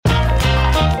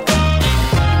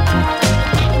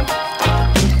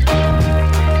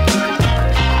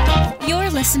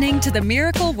listening to the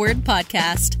Miracle Word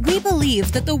Podcast. We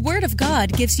believe that the Word of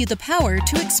God gives you the power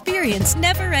to experience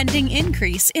never-ending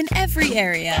increase in every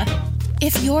area.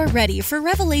 If you're ready for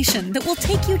revelation that will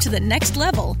take you to the next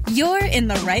level, you're in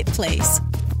the right place.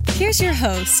 Here's your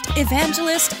host,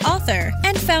 evangelist, author,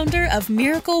 and founder of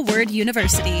Miracle Word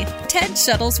University, Ted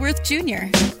Shuttlesworth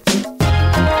Jr.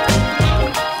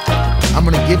 I'm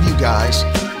going to give you guys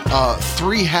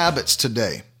 3 habits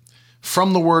today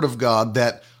from the Word of God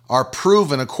that are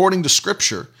proven according to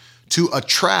Scripture to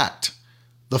attract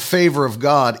the favor of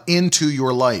God into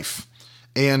your life.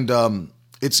 And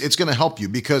it's going to help you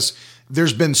because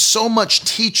there's been so much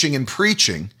teaching and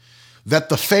preaching that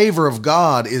the favor of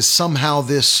God is somehow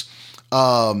this,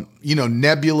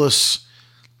 nebulous.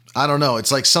 I don't know.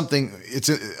 It's like something, it's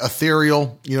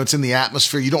ethereal, it's in the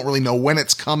atmosphere. You don't really know when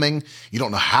it's coming. You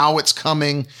don't know how it's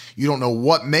coming. You don't know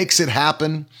what makes it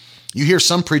happen. You hear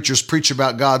some preachers preach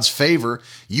about God's favor.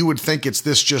 You would think it's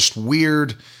this just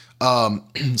weird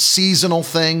seasonal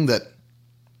thing that,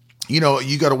 you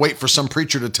got to wait for some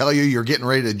preacher to tell you you're getting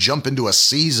ready to jump into a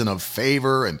season of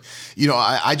favor. And,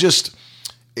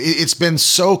 it's been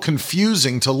so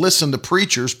confusing to listen to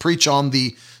preachers preach on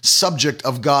the subject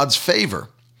of God's favor.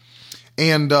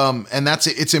 And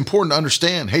it's important to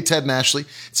understand. Hey, Ted and Ashley,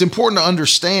 it's important to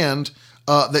understand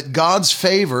that God's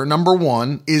favor, number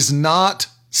one, is not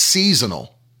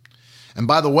seasonal. And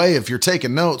by the way, if you're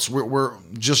taking notes, we're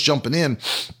just jumping in.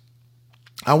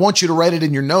 I want you to write it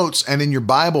in your notes and in your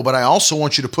Bible, but I also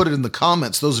want you to put it in the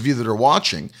comments, those of you that are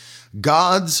watching.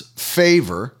 God's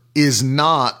favor is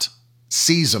not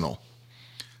seasonal.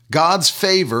 God's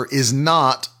favor is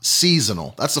not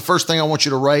seasonal. That's the first thing I want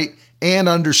you to write and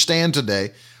understand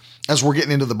today as we're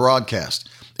getting into the broadcast.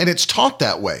 And it's taught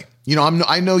that way.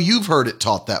 I know you've heard it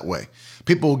taught that way.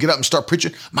 People will get up and start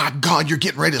preaching, my God, you're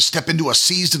getting ready to step into a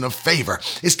season of favor.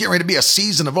 It's getting ready to be a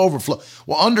season of overflow.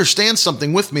 Well, understand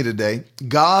something with me today.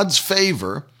 God's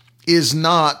favor is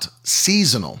not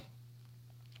seasonal.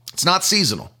 It's not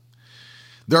seasonal.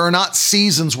 There are not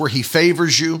seasons where he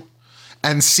favors you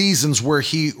and seasons where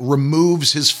he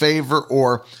removes his favor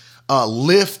or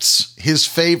lifts his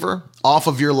favor off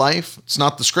of your life. It's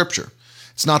not the Scripture.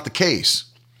 It's not the case.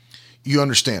 You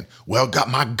understand? Well,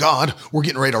 my God, we're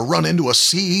getting ready to run into a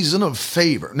season of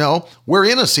favor. No, we're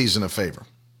in a season of favor.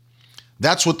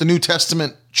 That's what the New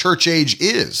Testament church age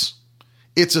is.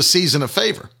 It's a season of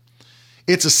favor.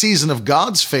 It's a season of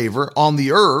God's favor on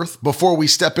the earth before we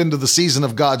step into the season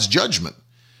of God's judgment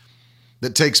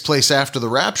that takes place after the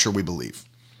rapture, we believe,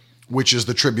 which is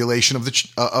the tribulation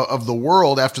of the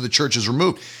world after the church is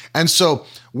removed. And so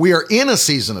we are in a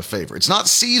season of favor. It's not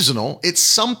seasonal. It's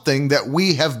something that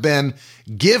we have been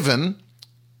given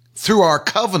through our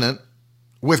covenant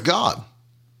with God.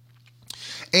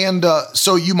 And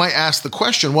so you might ask the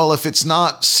question, well, if it's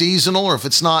not seasonal or if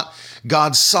it's not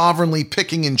God sovereignly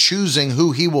picking and choosing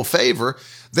who he will favor,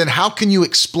 then how can you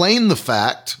explain the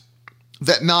fact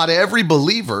that not every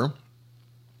believer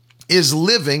is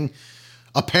living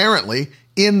apparently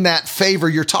in that favor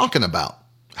you're talking about?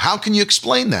 How can you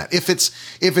explain that? If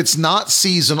it's not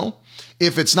seasonal,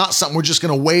 if it's not something we're just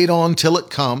going to wait on till it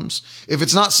comes, if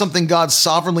it's not something God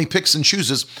sovereignly picks and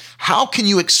chooses, how can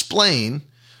you explain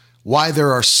why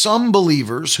there are some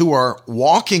believers who are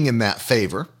walking in that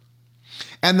favor,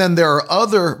 and then there are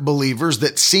other believers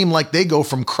that seem like they go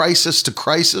from crisis to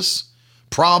crisis,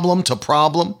 problem to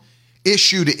problem,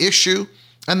 issue to issue,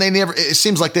 and it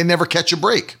seems like they never catch a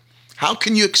break? How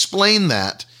can you explain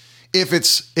that if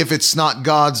it's not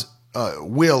God's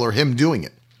will or him doing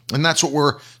it? And that's what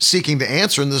we're seeking to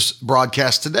answer in this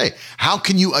broadcast today. How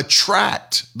can you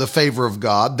attract the favor of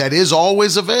God that is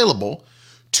always available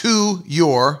to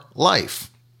your life?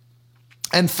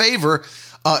 And favor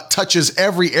touches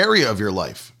every area of your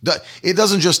life. It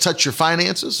doesn't just touch your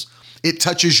finances. It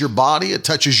touches your body. It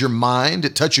touches your mind.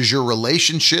 It touches your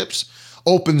relationships,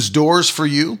 opens doors for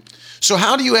you. So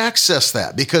how do you access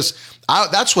that? Because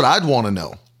that's what I'd want to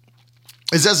know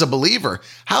is, as a believer,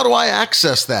 how do I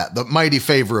access that, the mighty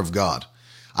favor of God?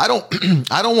 I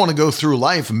don't want to go through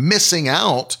life missing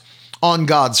out on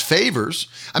God's favors.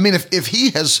 I mean, if he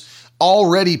has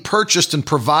already purchased and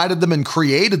provided them and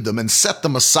created them and set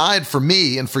them aside for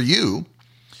me and for you,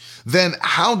 then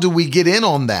how do we get in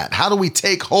on that? How do we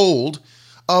take hold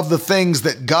of the things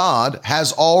that God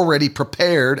has already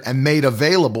prepared and made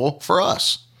available for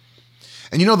us?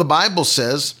 And the Bible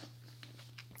says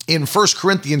in 1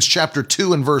 Corinthians chapter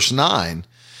 2 and verse 9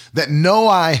 that no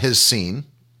eye has seen,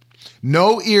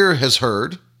 no ear has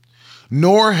heard,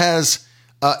 nor has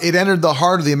it entered the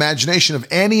heart of the imagination of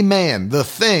any man the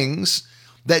things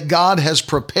that God has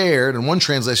prepared, and one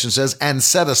translation says, and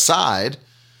set aside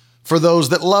for those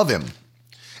that love him.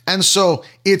 And so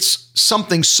it's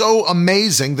something so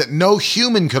amazing that no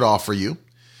human could offer you,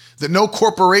 that no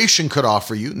corporation could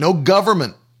offer you, no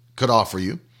government could offer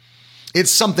you.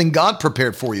 It's something God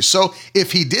prepared for you. So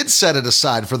if he did set it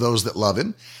aside for those that love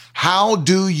him, how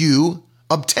do you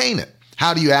obtain it?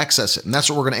 How do you access it? And that's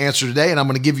what we're going to answer today. And I'm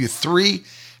going to give you 3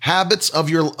 habits of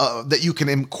your that you can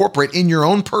incorporate in your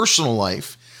own personal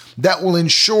life that will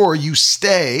ensure you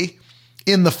stay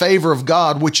in the favor of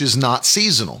God, which is not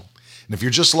seasonal. And if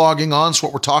you're just logging on, it's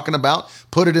what we're talking about.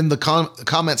 Put it in the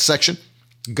comment section.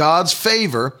 God's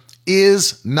favor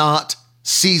is not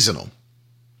seasonal.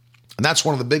 And that's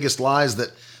one of the biggest lies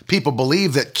that people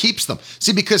believe that keeps them.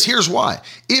 See, because here's why.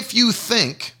 If you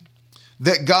think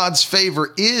that God's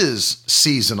favor is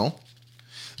seasonal,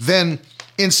 then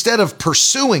instead of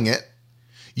pursuing it,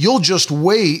 you'll just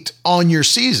wait on your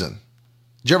season.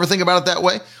 Did you ever think about it that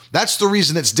way? That's the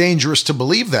reason it's dangerous to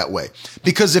believe that way.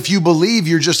 Because if you believe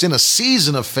you're just in a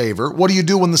season of favor, what do you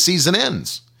do when the season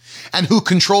ends? And who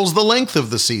controls the length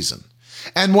of the season?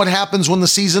 And what happens when the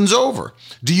season's over?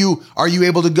 Are you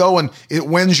able to go and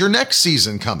when's your next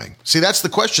season coming? See, that's the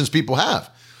questions people have.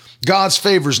 God's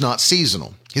favor is not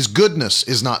seasonal. His goodness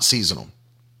is not seasonal.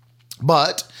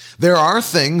 But there are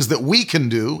things that we can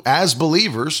do as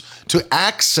believers to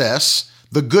access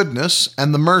the goodness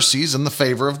and the mercies and the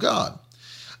favor of God.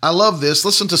 I love this.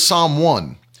 Listen to Psalm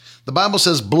 1. The Bible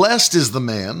says, "Blessed is the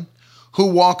man who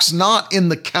walks not in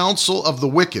the counsel of the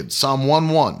wicked," Psalm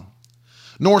 1:1,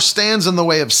 "nor stands in the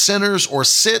way of sinners or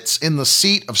sits in the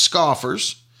seat of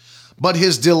scoffers, but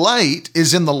his delight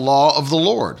is in the law of the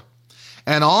Lord.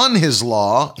 And on his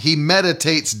law he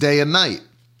meditates day and night.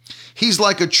 He's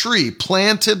like a tree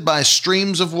planted by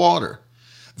streams of water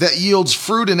that yields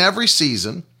fruit in every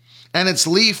season, and its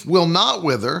leaf will not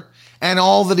wither, and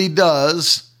all that he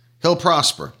does, he'll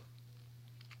prosper."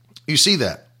 You see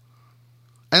that?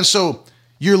 And so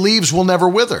your leaves will never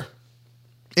wither.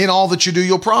 In all that you do,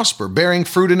 you'll prosper, bearing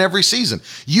fruit in every season.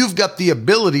 You've got the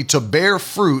ability to bear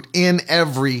fruit in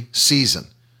every season.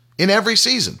 In every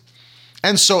season.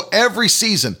 And so every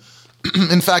season,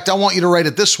 in fact, I want you to write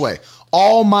it this way.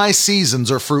 All my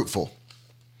seasons are fruitful.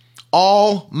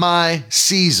 All my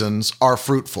seasons are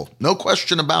fruitful. No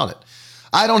question about it.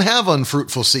 I don't have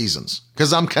unfruitful seasons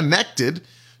because I'm connected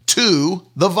to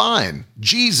the vine.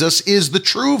 Jesus is the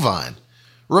true vine.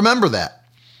 Remember that.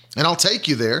 And I'll take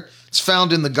you there. It's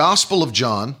found in the Gospel of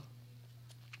John,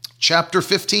 chapter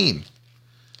 15.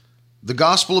 The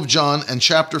Gospel of John and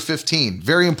chapter 15.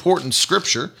 Very important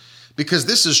scripture because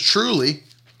this is truly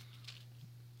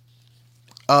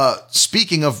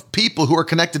speaking of people who are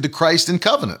connected to Christ in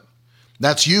covenant.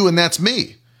 That's you and that's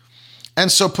me. And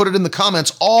so put it in the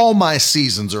comments, all my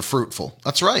seasons are fruitful.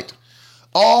 That's right.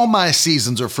 All my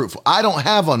seasons are fruitful. I don't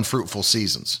have unfruitful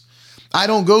seasons. I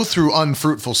don't go through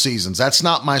unfruitful seasons. That's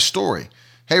not my story.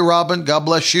 Hey, Robin, God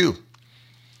bless you.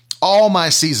 All my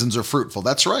seasons are fruitful.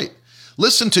 That's right.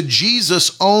 Listen to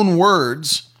Jesus' own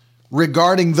words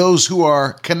regarding those who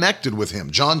are connected with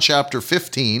him. John chapter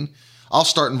 15, I'll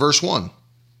start in verse 1.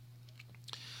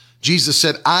 Jesus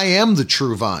said, "I am the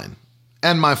true vine,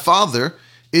 and my Father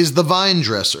is the vine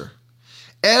dresser.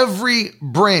 Every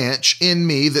branch in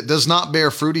me that does not bear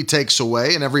fruit, he takes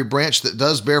away, and every branch that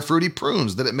does bear fruit, he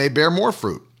prunes, that it may bear more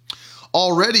fruit.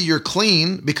 Already you're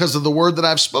clean because of the word that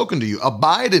I've spoken to you.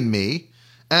 Abide in me,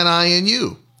 and I in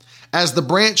you. As the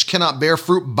branch cannot bear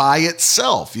fruit by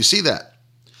itself," you see that,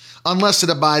 "unless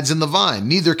it abides in the vine,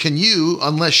 neither can you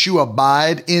unless you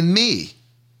abide in me."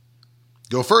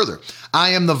 Go further. "I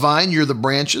am the vine, you're the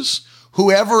branches.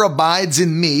 Whoever abides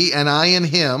in me and I in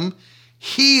him,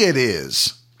 he it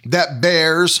is that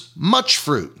bears much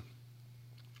fruit.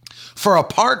 For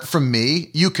apart from me,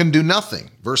 you can do nothing."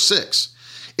 Verse 6.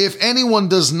 "If anyone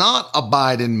does not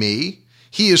abide in me,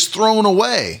 he is thrown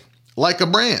away like a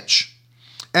branch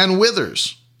and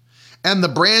withers, and the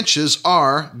branches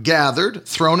are gathered,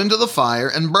 thrown into the fire,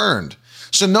 and burned."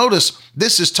 So notice,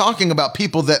 this is talking about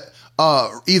people that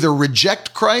either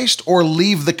reject Christ or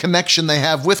leave the connection they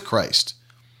have with Christ.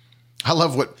 I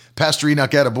love what Pastor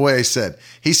Enoch Adeboye said.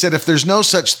 He said, if there's no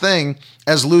such thing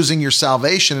as losing your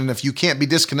salvation, and if you can't be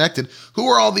disconnected, who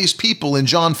are all these people in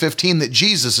John 15 that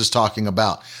Jesus is talking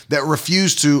about that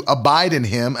refuse to abide in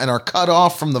him and are cut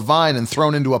off from the vine and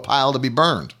thrown into a pile to be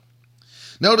burned?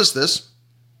 Notice this.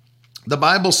 The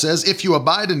Bible says, "If you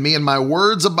abide in me and my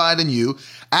words abide in you,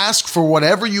 ask for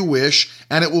whatever you wish,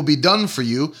 and it will be done for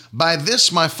you. By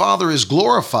this my Father is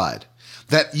glorified,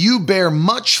 that you bear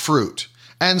much fruit,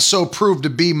 and so prove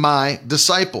to be my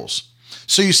disciples."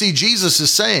 So you see, Jesus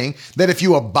is saying that if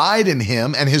you abide in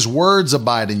him and his words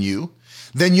abide in you,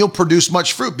 then you'll produce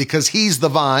much fruit because he's the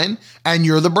vine and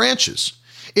you're the branches.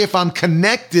 If I'm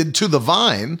connected to the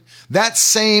vine, that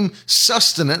same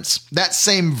sustenance, that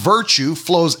same virtue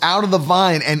flows out of the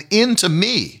vine and into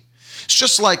me. It's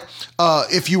just like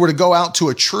if you were to go out to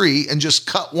a tree and just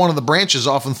cut one of the branches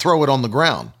off and throw it on the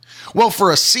ground. Well,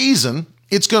 for a season,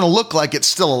 it's going to look like it's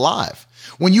still alive.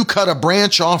 When you cut a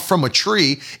branch off from a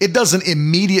tree, it doesn't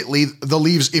immediately, the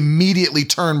leaves immediately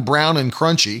turn brown and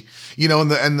crunchy,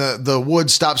 and the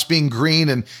wood stops being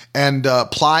green and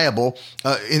pliable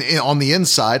on the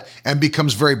inside and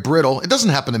becomes very brittle. It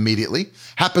doesn't happen immediately.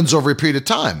 Happens over a period of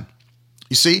time.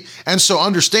 You see? And so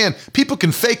understand, people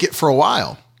can fake it for a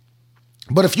while.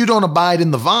 But if you don't abide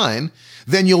in the vine,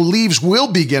 then your leaves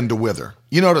will begin to wither.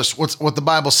 You notice what the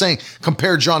Bible's saying.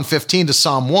 Compare John 15 to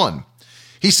Psalm 1.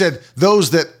 He said,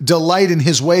 those that delight in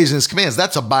his ways and his commands,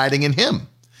 that's abiding in him.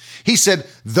 He said,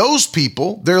 those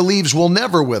people, their leaves will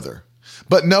never wither.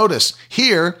 But notice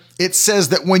here, it says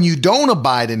that when you don't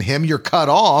abide in him, you're cut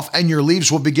off and your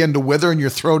leaves will begin to wither and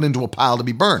you're thrown into a pile to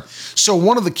be burned. So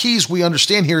one of the keys we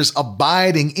understand here is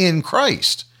abiding in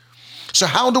Christ. So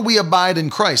how do we abide in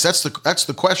Christ? That's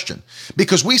the question.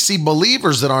 Because we see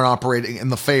believers that aren't operating in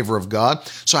the favor of God.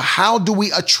 So how do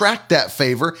we attract that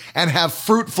favor and have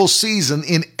fruitful season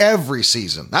in every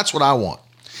season? That's what I want.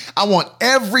 I want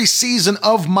every season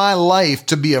of my life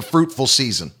to be a fruitful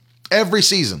season. Every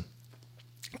season.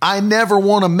 I never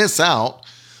want to miss out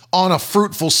on a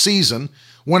fruitful season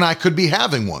when I could be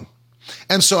having one.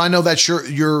 And so I know that's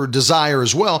your desire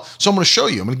as well. So I'm going to show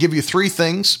you. I'm going to give you 3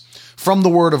 things from the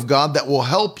Word of God that will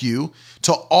help you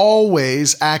to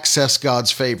always access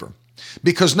God's favor.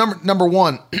 Because number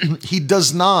one, he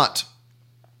does not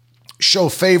show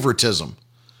favoritism.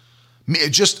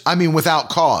 Without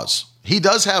cause. He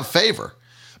does have favor,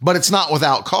 but it's not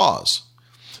without cause.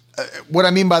 What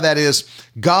I mean by that is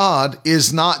God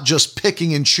is not just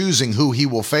picking and choosing who he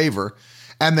will favor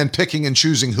and then picking and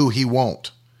choosing who he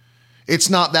won't. It's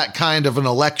not that kind of an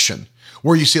election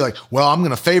where you see I'm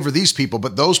going to favor these people,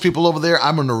 but those people over there,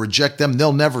 I'm going to reject them.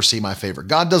 They'll never see my favor.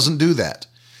 God doesn't do that.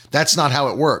 That's not how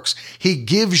it works. He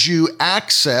gives you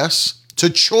access to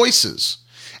choices.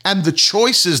 And the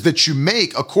choices that you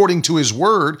make according to his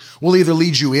word will either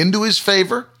lead you into his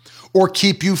favor or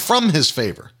keep you from his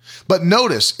favor. But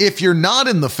notice, if you're not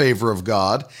in the favor of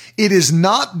God, it is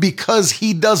not because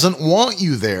he doesn't want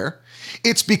you there.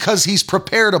 It's because he's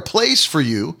prepared a place for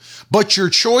you, but your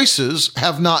choices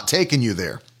have not taken you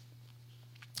there.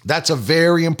 That's a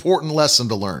very important lesson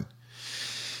to learn.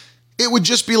 It would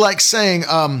just be like saying,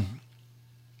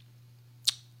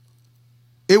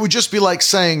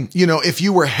 if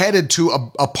you were headed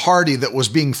to a party that was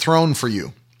being thrown for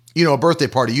you, a birthday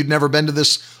party, you'd never been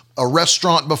to a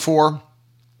restaurant before,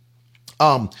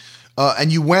 and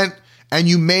you went and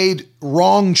you made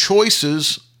wrong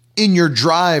choices in your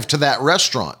drive to that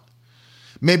restaurant.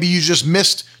 Maybe you just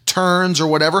missed turns or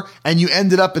whatever, and you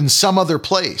ended up in some other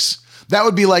place. That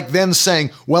would be like then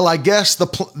saying, well, I guess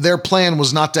their plan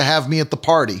was not to have me at the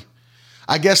party.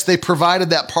 I guess they provided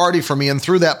that party for me and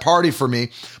threw that party for me,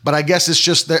 but I guess it's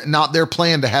just not their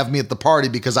plan to have me at the party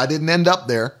because I didn't end up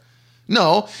there.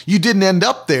 No, you didn't end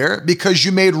up there because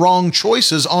you made wrong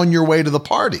choices on your way to the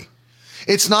party.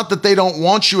 It's not that they don't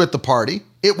want you at the party.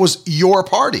 It was your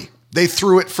party. They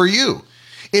threw it for you.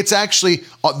 It's actually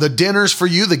the dinner's for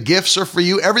you. The gifts are for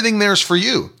you. Everything there's for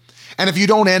you. And if you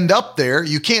don't end up there,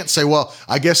 you can't say, well,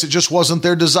 I guess it just wasn't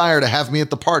their desire to have me at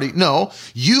the party. No,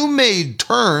 you made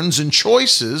turns and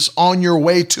choices on your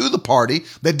way to the party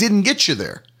that didn't get you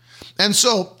there. And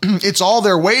so it's all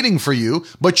there waiting for you,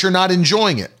 but you're not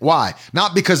enjoying it. Why?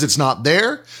 Not because it's not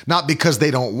there, not because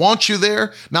they don't want you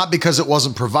there, not because it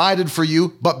wasn't provided for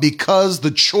you, but because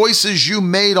the choices you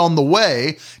made on the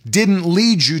way didn't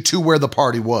lead you to where the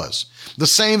party was. The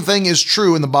same thing is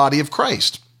true in the body of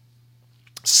Christ.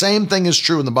 Same thing is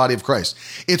true in the body of Christ.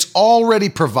 It's already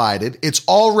provided. It's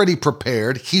already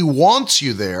prepared. He wants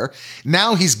you there.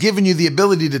 Now he's given you the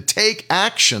ability to take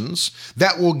actions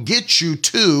that will get you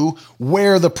to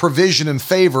where the provision and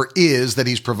favor is that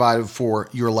he's provided for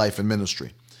your life and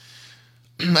ministry.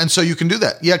 And so you can do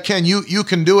that. Yeah, Ken, you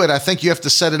can do it. I think you have to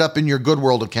set it up in your Good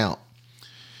World account.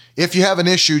 If you have an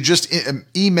issue, just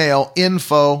email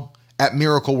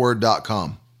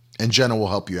info@miracleword.com and Jenna will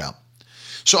help you out.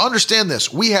 So understand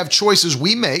this. We have choices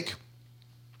we make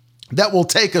that will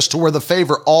take us to where the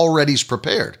favor already is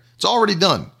prepared. It's already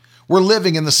done. We're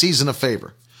living in the season of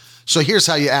favor. So here's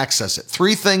how you access it.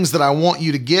 3 things that I want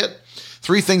you to get.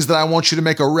 3 things that I want you to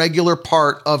make a regular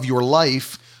part of your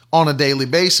life on a daily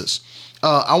basis.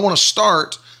 I want to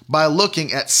start by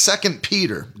looking at 2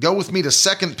 Peter. Go with me to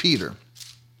 2 Peter.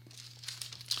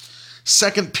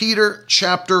 2 Peter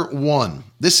chapter 1.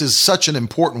 This is such an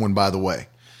important one, by the way.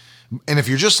 And if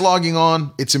you're just logging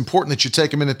on, it's important that you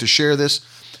take a minute to share this.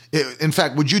 In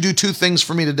fact, would you do two things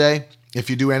for me today if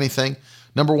you do anything?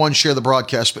 Number one, share the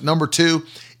broadcast. But number two,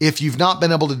 if you've not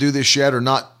been able to do this yet or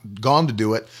not gone to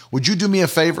do it, would you do me a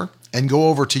favor and go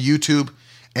over to YouTube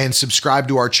and subscribe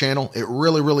to our channel? It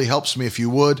really, really helps me if you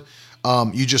would.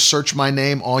 You just search my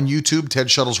name on YouTube, Ted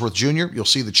Shuttlesworth Jr. You'll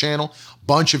see the channel. A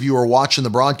bunch of you are watching the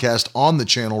broadcast on the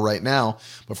channel right now.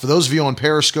 But for those of you on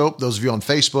Periscope, those of you on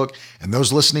Facebook, and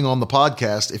those listening on the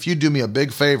podcast, if you do me a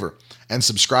big favor and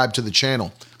subscribe to the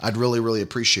channel, I'd really, really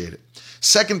appreciate it.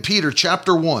 2 Peter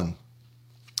chapter 1.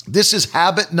 This is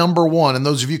habit number 1. And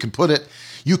those of you can put it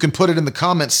in the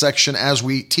comments section as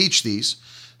we teach these.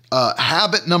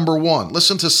 Habit number 1.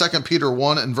 Listen to 2 Peter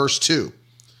 1 and verse 2.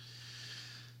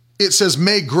 It says,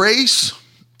 may grace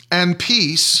and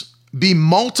peace be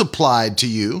multiplied to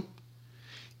you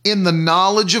in the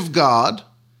knowledge of God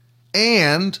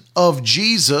and of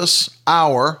Jesus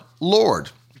our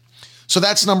Lord. So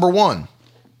that's number 1.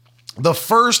 The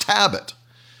first habit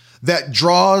that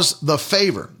draws the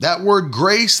favor. That word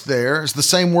grace there is the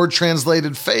same word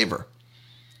translated favor.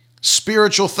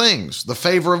 Spiritual things, the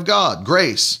favor of God,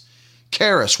 grace.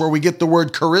 Charis, where we get the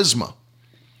word charisma.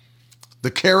 The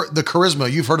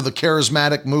charisma, you've heard of the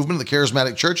charismatic movement, the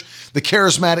charismatic church, the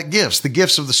charismatic gifts, the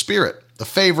gifts of the Spirit, the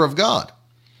favor of God.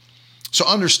 So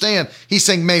understand, he's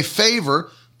saying, may favor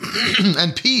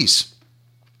and peace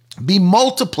be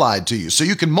multiplied to you. So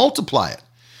you can multiply it.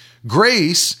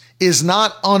 Grace is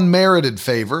not unmerited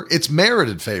favor, it's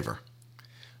merited favor.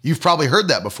 You've probably heard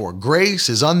that before. Grace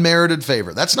is unmerited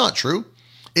favor. That's not true.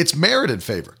 It's merited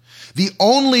favor. The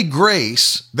only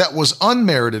grace that was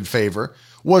unmerited favor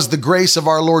was the grace of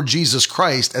our Lord Jesus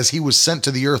Christ as he was sent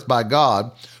to the earth by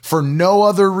God for no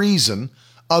other reason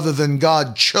other than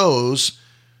God chose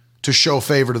to show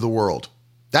favor to the world.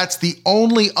 That's the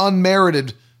only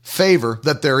unmerited favor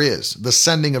that there is, the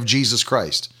sending of Jesus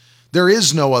Christ. There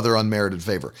is no other unmerited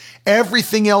favor.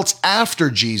 Everything else after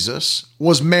Jesus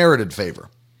was merited favor.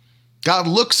 God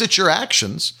looks at your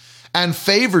actions and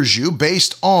favors you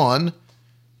based on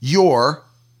your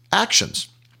actions.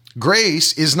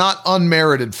 Grace is not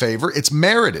unmerited favor, it's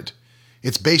merited.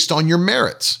 It's based on your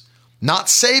merits, not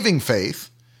saving faith,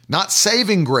 not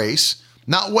saving grace,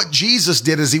 not what Jesus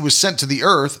did as he was sent to the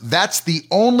earth. That's the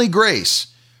only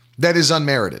grace that is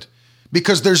unmerited,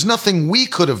 because there's nothing we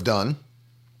could have done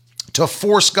to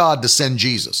force God to send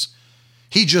Jesus.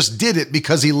 He just did it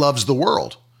because he loves the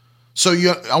world. So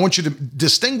I want you to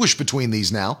distinguish between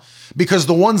these now, because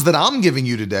the ones that I'm giving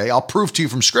you today, I'll prove to you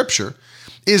from Scripture,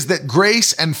 is that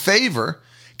grace and favor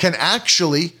can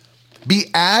actually be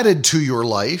added to your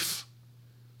life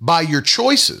by your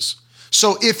choices.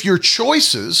 So if your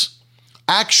choices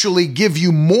actually give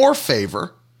you more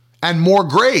favor and more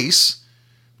grace,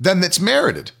 then that's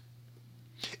merited.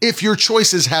 If your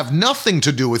choices have nothing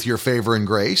to do with your favor and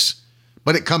grace,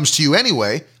 but it comes to you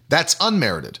anyway, that's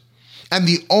unmerited. And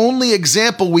the only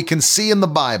example we can see in the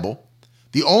Bible,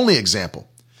 the only example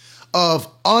of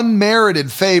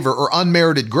unmerited favor or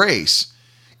unmerited grace,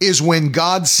 is when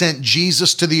God sent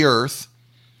Jesus to the earth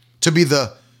to be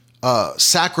the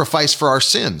sacrifice for our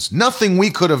sins. Nothing we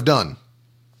could have done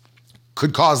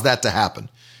could cause that to happen.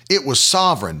 It was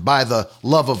sovereign by the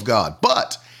love of God.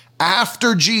 But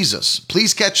after Jesus,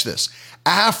 please catch this,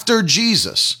 after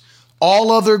Jesus,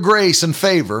 all other grace and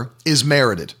favor is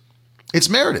merited. It's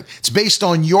merited. It's based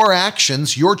on your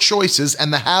actions, your choices,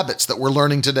 and the habits that we're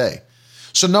learning today.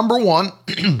 So number 1,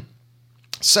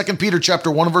 2 Peter chapter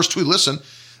 1 verse 2, listen,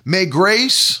 may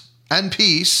grace and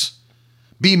peace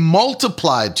be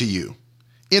multiplied to you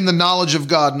in the knowledge of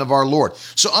God and of our Lord.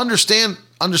 So understand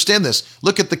this.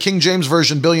 Look at the King James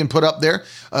Version Billion put up there.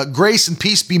 Grace and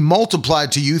peace be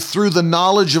multiplied to you through the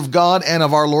knowledge of God and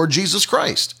of our Lord Jesus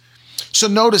Christ. So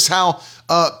notice how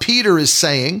Peter is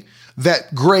saying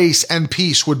that grace and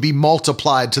peace would be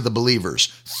multiplied to the believers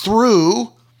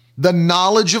through the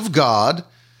knowledge of God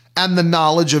and the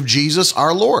knowledge of Jesus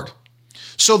our Lord.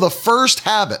 So the first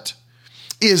habit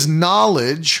is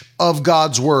knowledge of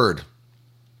God's word.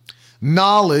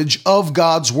 Knowledge of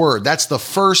God's word. That's the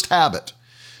first habit.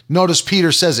 Notice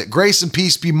Peter says it, grace and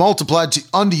peace be multiplied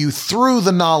unto you through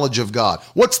the knowledge of God.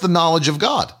 What's the knowledge of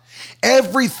God?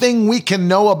 Everything we can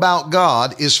know about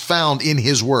God is found in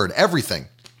his word. Everything.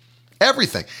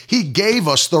 Everything. He gave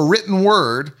us the written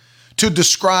word to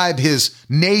describe his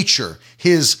nature,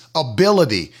 his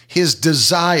ability, his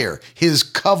desire, his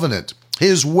covenant,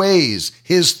 his ways,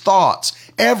 his thoughts.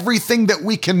 Everything that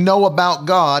we can know about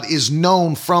God is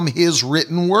known from his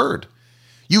written word.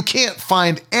 You can't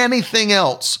find anything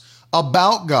else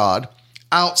about God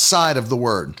outside of the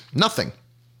word. Nothing.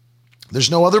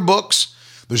 There's no other books.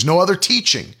 There's no other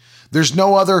teaching There's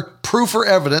no other proof or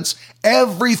evidence.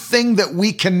 Everything that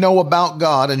we can know about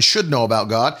God and should know about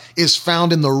God is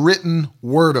found in the written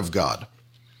word of God.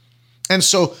 And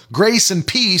so grace and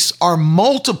peace are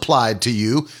multiplied to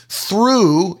you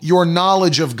through your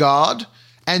knowledge of God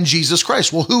and Jesus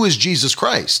Christ. Well, who is Jesus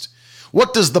Christ?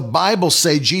 What does the Bible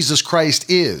say Jesus Christ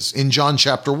is in John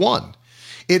chapter 1?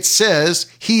 It says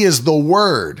he is the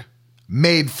Word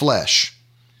made flesh.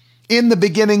 In the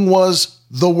beginning was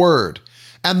the Word,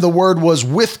 and the Word was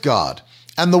with God,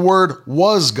 and the Word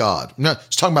was God. Now,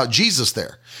 it's talking about Jesus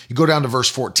there. You go down to verse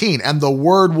 14, and the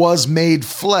Word was made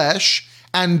flesh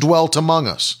and dwelt among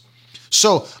us.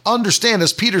 So understand,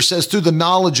 as Peter says, through the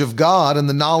knowledge of God and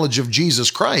the knowledge of Jesus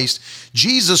Christ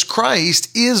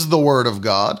is the Word of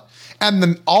God,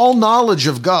 and all knowledge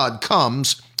of God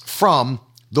comes from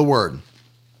the Word.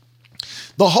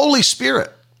 The Holy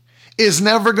Spirit is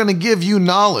never going to give you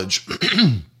knowledge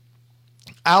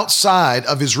outside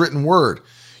of his written word.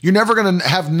 You're never going to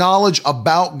have knowledge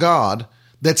about God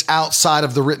that's outside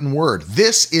of the written word.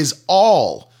 This is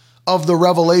all of the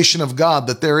revelation of God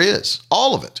that there is,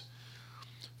 all of it.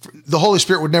 The Holy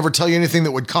Spirit would never tell you anything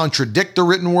that would contradict the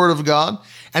written word of God,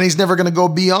 and he's never going to go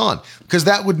beyond, because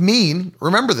that would mean,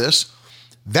 remember this,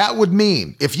 that would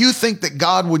mean if you think that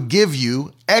God would give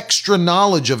you extra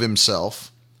knowledge of himself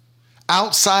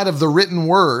outside of the written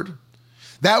word,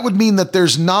 that would mean that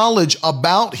there's knowledge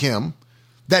about him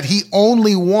that he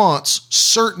only wants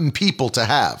certain people to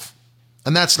have.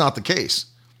 And that's not the case.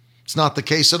 It's not the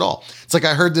case at all. It's like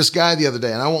I heard this guy the other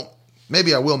day, and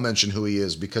maybe I will mention who he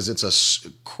is because it's a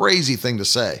crazy thing to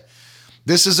say.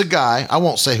 This is a guy, I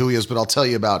won't say who he is, but I'll tell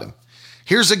you about him.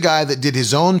 Here's a guy that did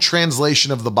his own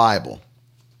translation of the Bible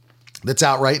that's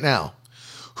out right now,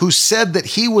 who said that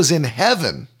he was in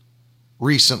heaven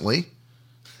recently.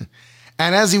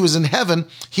 And as he was in heaven,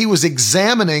 he was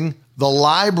examining the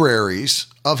libraries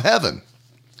of heaven.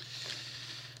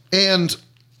 And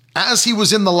as he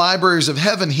was in the libraries of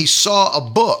heaven, he saw a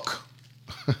book.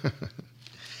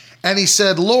 And he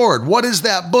said, "Lord, what is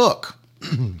that book?"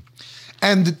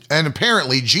 And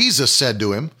apparently Jesus said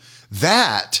to him,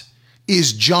 "That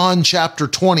is John chapter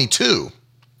 22.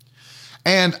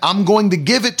 And I'm going to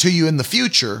give it to you in the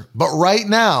future, but right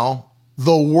now,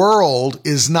 the world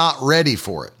is not ready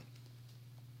for it."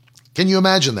 Can you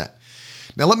imagine that?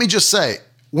 Now, let me just say,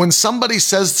 when somebody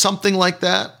says something like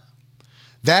that,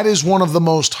 that is one of the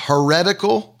most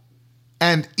heretical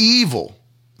and evil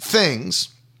things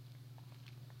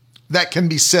that can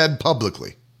be said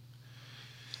publicly.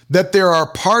 That there are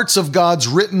parts of God's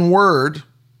written word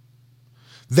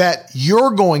that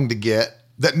you're going to get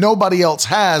that nobody else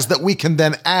has that we can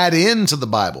then add into the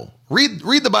Bible. Read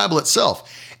the Bible itself.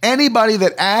 Anybody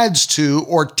that adds to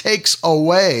or takes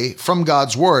away from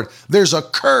God's word, there's a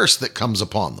curse that comes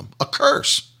upon them. A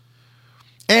curse.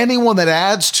 Anyone that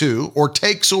adds to or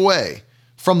takes away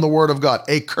from the word of God,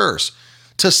 a curse.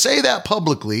 To say that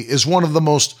publicly is one of the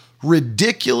most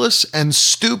ridiculous and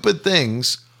stupid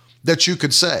things that you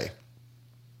could say.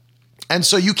 And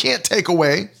so you can't take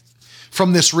away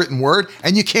from this written word,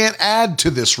 and you can't add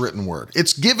to this written word.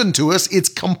 It's given to us. It's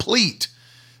complete.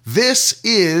 This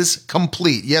is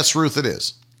complete. Yes, Ruth, it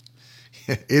is.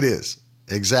 It is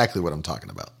exactly what I'm talking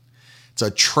about. It's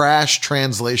a trash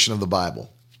translation of the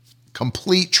Bible.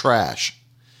 Complete trash.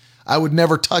 I would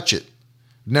never touch it,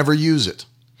 never use it.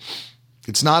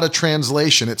 It's not a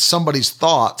translation. It's somebody's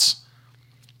thoughts.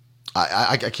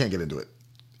 I can't get into it.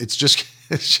 It's just,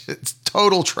 it's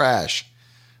total trash.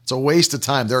 It's a waste of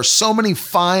time. There are so many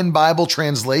fine Bible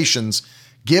translations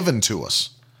given to us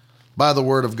by the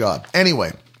word of God.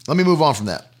 Anyway, let me move on from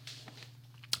that.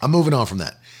 I'm moving on from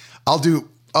that. I'll do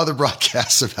other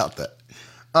broadcasts about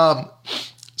that.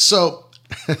 So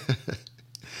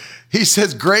he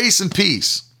says, grace and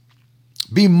peace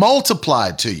be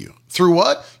multiplied to you through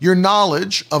what? Your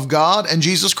knowledge of God and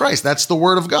Jesus Christ. That's the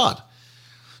word of God.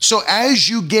 So as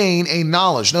you gain a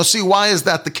knowledge, now see, why is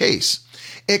that the case?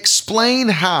 Explain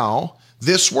how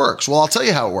this works. Well, I'll tell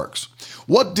you how it works.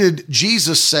 What did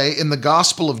Jesus say in the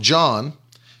Gospel of John,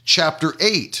 chapter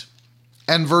 8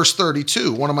 and verse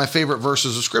 32, one of my favorite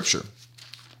verses of Scripture?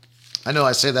 I know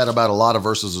I say that about a lot of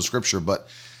verses of Scripture, but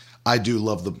I do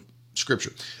love the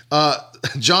Scripture.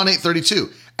 John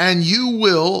 8:32, and you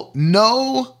will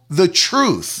know the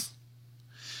truth,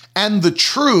 and the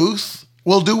truth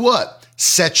will do what?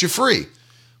 Set you free.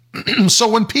 So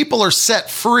when people are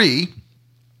set free,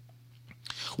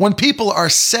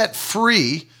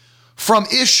 from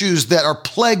issues that are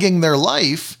plaguing their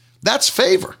life, that's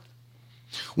favor.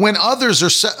 When others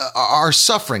are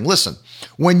suffering, listen,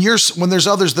 When there's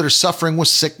others that are suffering with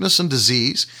sickness and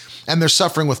disease, and they're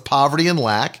suffering with poverty and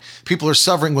lack, people are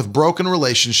suffering with broken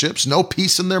relationships, no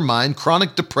peace in their mind,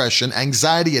 chronic depression,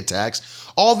 anxiety attacks,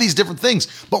 all these different things.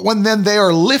 But when then they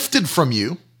are lifted from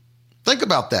you, think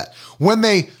about that. When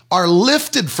they are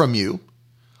lifted from you,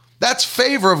 that's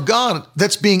favor of God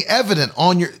that's being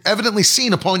evidently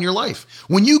seen upon your life.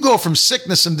 When you go from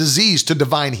sickness and disease to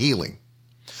divine healing,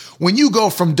 when you go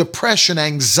from depression,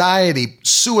 anxiety,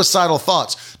 suicidal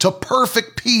thoughts to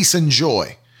perfect peace and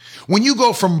joy, when you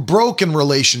go from broken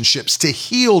relationships to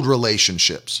healed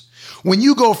relationships, when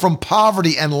you go from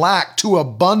poverty and lack to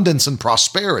abundance and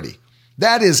prosperity,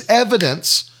 that is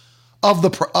evidence of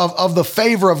the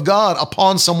favor of God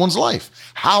upon someone's life.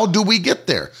 How do we get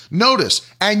there? Notice,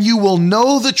 and you will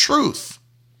know the truth,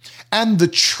 and the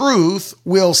truth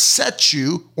will set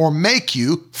you or make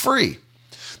you free.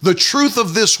 The truth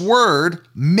of this word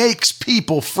makes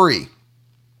people free.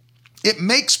 It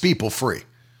makes people free.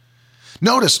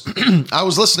 Notice, I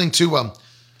was listening to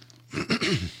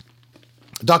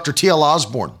Dr. T.L.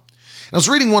 Osborne. And I was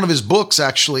reading one of his books,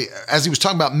 actually, as he was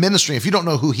talking about ministry. If you don't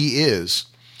know who he is,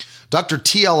 Dr.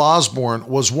 T.L. Osborne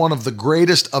was one of the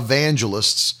greatest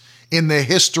evangelists in the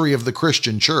history of the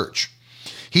Christian church.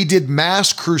 He did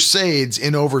mass crusades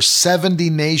in over 70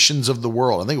 nations of the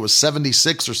world. I think it was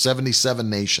 76 or 77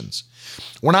 nations.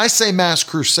 When I say mass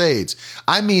crusades,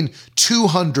 I mean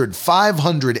 200,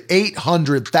 500,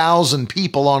 800,000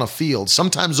 people on a field,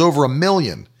 sometimes over 1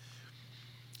 million,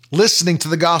 listening to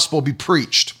the gospel be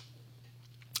preached.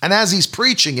 And as he's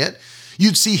preaching it,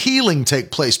 you'd see healing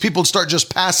take place. People would start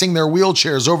just passing their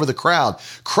wheelchairs over the crowd,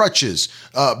 crutches,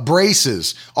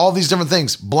 braces, all these different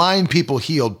things. Blind people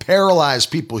healed,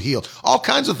 paralyzed people healed, all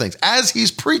kinds of things as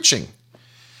he's preaching.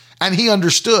 And he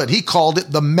understood. He called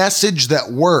it the message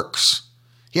that works.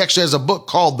 He actually has a book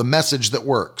called The Message That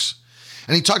Works.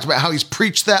 And he talked about how he's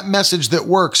preached that message that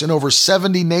works in over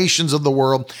 70 nations of the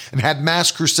world and had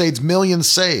mass crusades, millions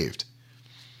saved,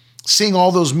 seeing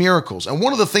all those miracles. And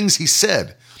one of the things he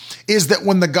said is that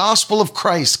when the gospel of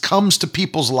Christ comes to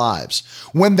people's lives,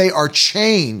 when they are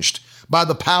changed by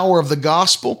the power of the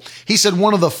gospel, he said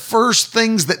one of the first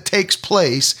things that takes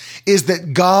place is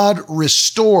that God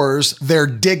restores their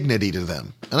dignity to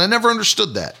them. And I never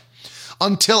understood that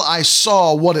until I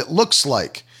saw what it looks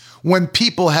like when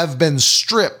people have been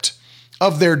stripped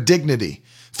of their dignity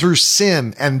through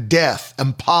sin and death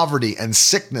and poverty and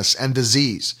sickness and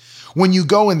disease. When you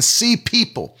go and see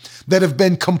people that have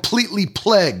been completely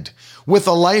plagued with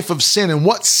a life of sin, and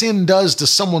what sin does to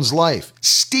someone's life,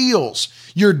 steals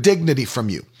your dignity from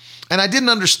you. And I didn't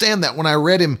understand that when I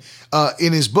read him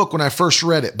in his book when I first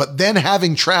read it. But then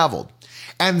having traveled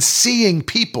and seeing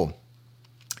people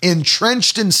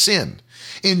entrenched in sin,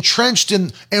 entrenched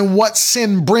in what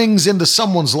sin brings into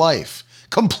someone's life,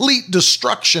 complete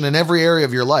destruction in every area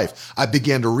of your life, I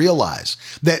began to realize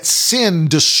that sin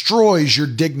destroys your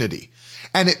dignity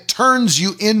and it turns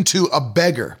you into a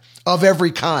beggar of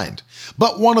every kind.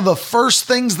 But one of the first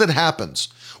things that happens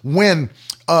when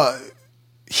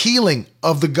healing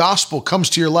of the gospel comes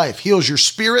to your life, heals your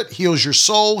spirit, heals your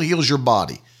soul, heals your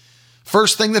body.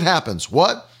 First thing that happens,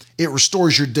 what? It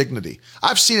restores your dignity.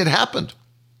 I've seen it happen.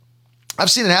 I've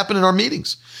seen it happen in our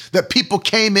meetings, that people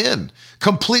came in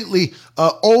completely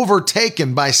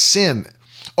overtaken by sin,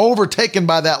 overtaken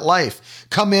by that life,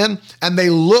 come in and they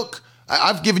look.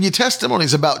 I've given you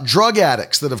testimonies about drug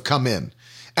addicts that have come in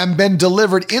and been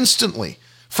delivered instantly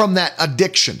from that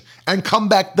addiction and come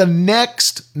back the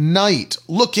next night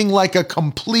looking like a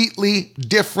completely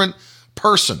different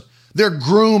person. They're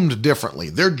groomed differently.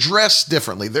 They're dressed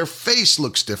differently. Their face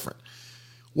looks different.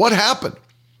 What happened?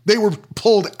 They were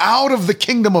pulled out of the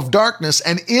kingdom of darkness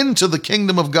and into the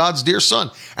kingdom of God's dear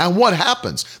Son. And what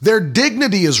happens? Their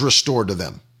dignity is restored to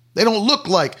them. They don't look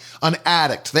like an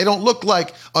addict. They don't look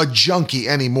like a junkie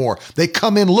anymore. They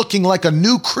come in looking like a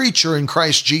new creature in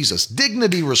Christ Jesus.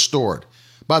 Dignity restored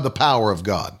by the power of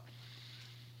God.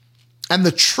 And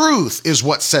the truth is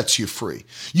what sets you free.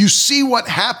 You see what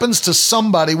happens to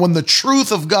somebody when the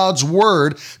truth of God's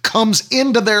word comes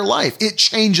into their life. It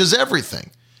changes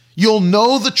everything. You'll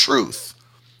know the truth,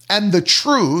 and the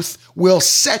truth will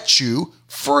set you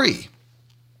free.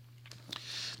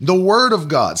 The word of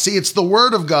God. See, it's the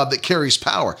word of God that carries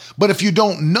power. But if you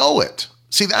don't know it,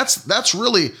 see, that's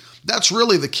really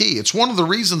the key. It's one of the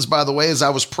reasons, by the way, as I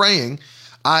was praying,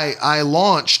 I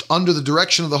launched, under the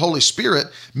direction of the Holy Spirit,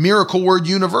 Miracle Word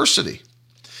University.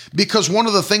 Because one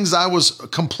of the things I was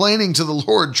complaining to the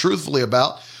Lord truthfully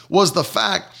about was the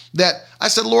fact that I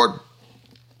said, Lord,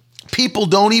 people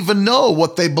don't even know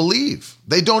what they believe.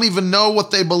 They don't even know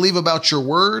what they believe about your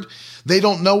word. They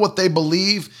don't know what they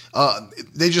believe.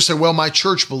 They just say, well, my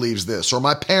church believes this, or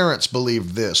my parents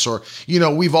believe this, or,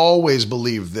 we've always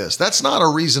believed this. That's not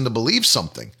a reason to believe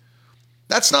something.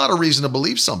 That's not a reason to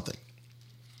believe something.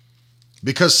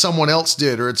 Because someone else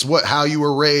did, or it's how you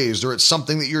were raised, or it's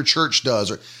something that your church does,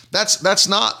 or that's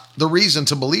not the reason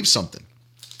to believe something.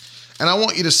 And I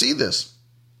want you to see this.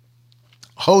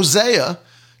 Hosea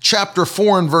chapter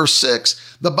 4 and verse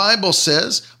 6, the Bible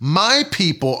says, my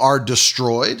people are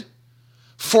destroyed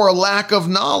for a lack of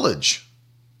knowledge.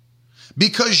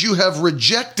 Because you have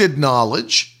rejected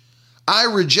knowledge, I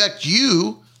reject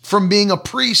you from being a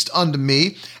priest unto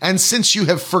me. And since you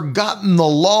have forgotten the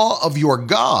law of your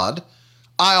God,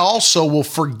 I also will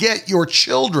forget your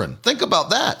children. Think about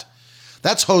that.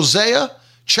 That's Hosea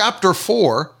chapter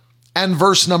 4 and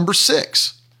verse number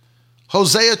 6.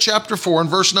 Hosea chapter 4 and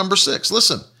verse number 6.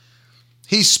 Listen,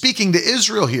 he's speaking to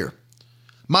Israel here.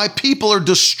 My people are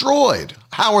destroyed.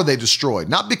 How are they destroyed?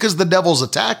 Not because the devil's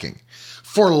attacking,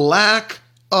 for lack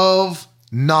of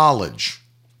knowledge.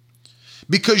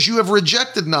 Because you have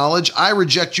rejected knowledge, I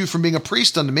reject you from being a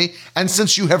priest unto me. And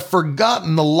since you have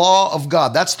forgotten the law of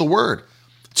God, that's the word.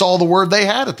 It's all the word they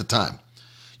had at the time.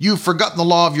 You've forgotten the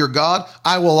law of your God.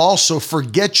 I will also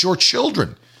forget your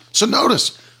children. So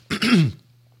notice,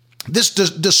 this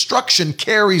destruction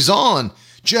carries on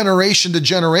generation to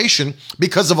generation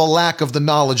because of a lack of the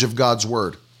knowledge of God's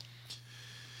word.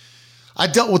 I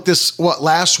dealt with this,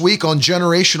 last week on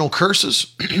generational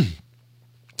curses?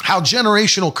 How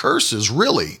generational curses,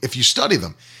 really, if you study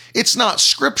them, it's not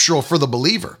scriptural for the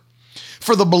believer.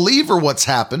 For the believer, what's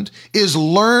happened is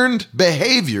learned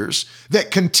behaviors that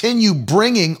continue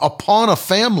bringing upon a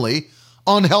family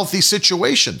unhealthy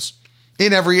situations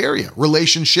in every area.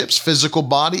 Relationships, physical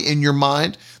body, in your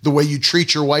mind, the way you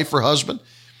treat your wife or husband.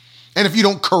 And if you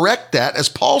don't correct that, as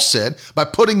Paul said, by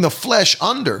putting the flesh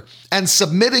under and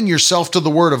submitting yourself to the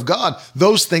word of God,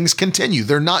 those things continue.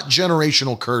 They're not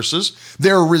generational curses.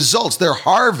 They're results. They're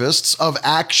harvests of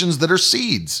actions that are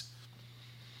seeds.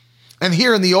 And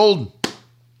here in the Old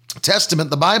Testament,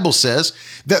 the Bible says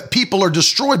that people are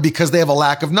destroyed because they have a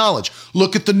lack of knowledge.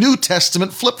 Look at the New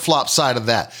Testament flip-flop side of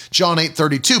that. John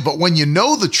 8:32. But when you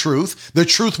know the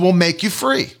truth will make you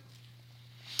free.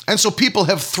 And so people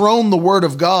have thrown the word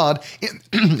of God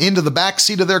into the back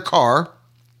seat of their car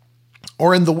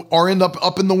or end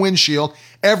up in the windshield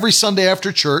every Sunday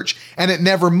after church, and it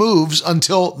never moves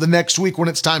until the next week when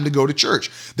it's time to go to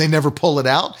church. They never pull it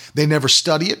out. They never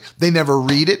study it. They never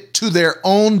read it, to their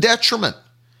own detriment.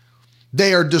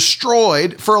 They are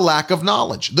destroyed for a lack of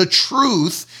knowledge. The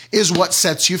truth is what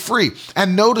sets you free.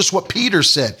 And notice what Peter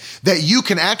said, that you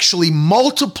can actually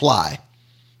multiply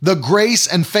the grace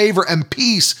and favor and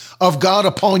peace of God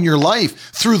upon your life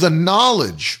through the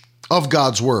knowledge of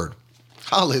God's word.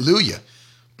 Hallelujah.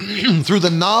 Through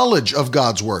the knowledge of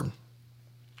God's word.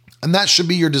 And that should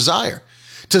be your desire,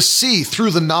 to see through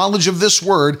the knowledge of this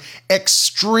word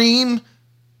extreme,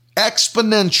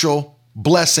 exponential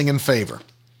blessing and favor.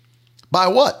 By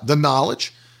what? The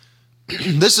knowledge.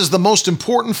 This is the most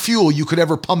important fuel you could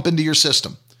ever pump into your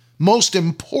system. Most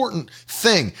important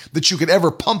thing that you could ever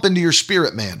pump into your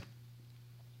spirit, man.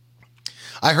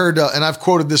 I heard, and I've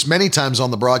quoted this many times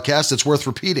on the broadcast, it's worth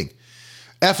repeating.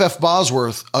 F.F.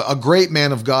 Bosworth, a great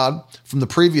man of God from the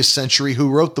previous century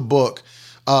who wrote the book,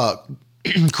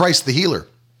 Christ the Healer.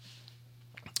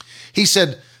 He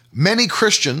said, many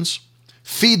Christians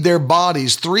feed their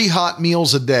bodies 3 hot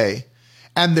meals a day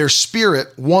and their spirit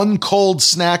 1 cold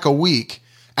snack a week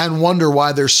and wonder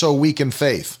why they're so weak in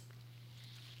faith.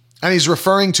 And he's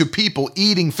referring to people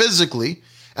eating physically,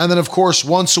 and then, of course,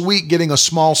 once a week getting a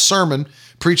small sermon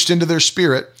preached into their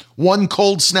spirit, 1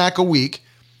 cold snack a week,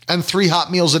 and 3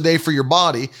 hot meals a day for your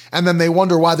body, and then they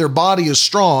wonder why their body is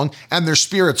strong and their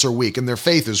spirits are weak and their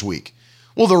faith is weak.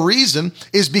 Well, the reason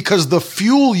is because the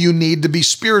fuel you need to be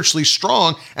spiritually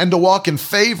strong and to walk in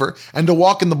favor and to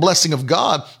walk in the blessing of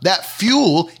God, that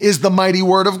fuel is the mighty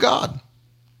word of God.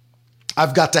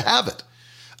 I've got to have it.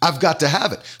 I've got to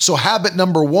have it. So habit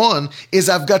number 1 is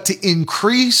I've got to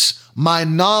increase my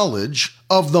knowledge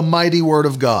of the mighty word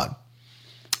of God.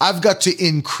 I've got to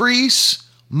increase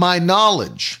my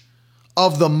knowledge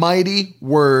of the mighty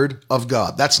word of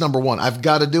God. That's number 1. I've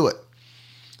got to do it.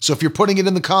 So if you're putting it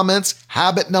in the comments,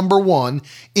 habit number 1,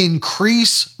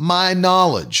 increase my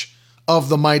knowledge of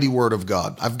the mighty word of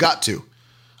God. I've got to,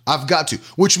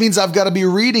 which means I've got to be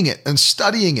reading it and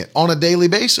studying it on a daily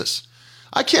basis.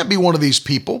 I can't be one of these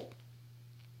people.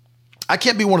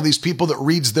 that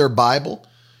reads their Bible,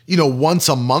 once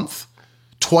a month,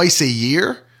 twice a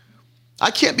year.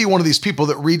 I can't be one of these people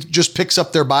that just picks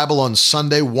up their Bible on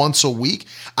Sunday once a week.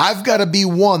 I've got to be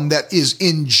one that is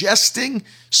ingesting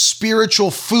spiritual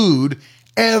food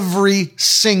every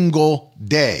single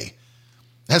day.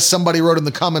 As somebody wrote in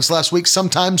the comments last week,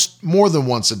 sometimes more than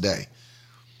once a day.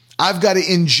 I've got to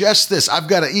ingest this. I've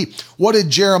got to eat. What did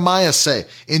Jeremiah say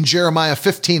in Jeremiah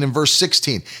 15 and verse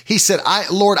 16? He said,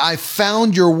 Lord, I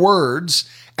found your words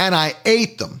and I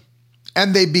ate them,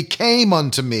 and they became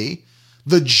unto me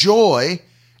the joy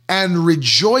and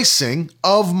rejoicing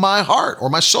of my heart or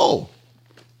my soul.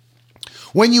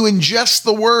 When you ingest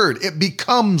the word, it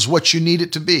becomes what you need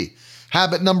it to be.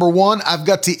 Habit number 1, I've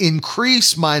got to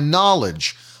increase my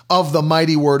knowledge of the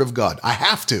mighty word of God. I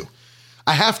have to.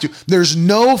 There's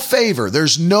no favor,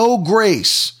 there's no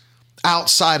grace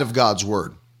outside of God's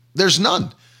word. There's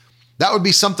none. That would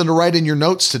be something to write in your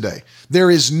notes today.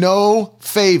 There is no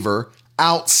favor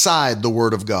outside the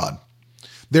word of God.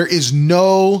 There is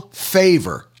no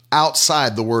favor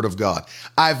outside the word of God.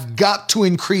 I've got to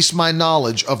increase my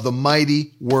knowledge of the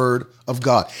mighty word of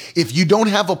God. If you don't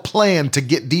have a plan to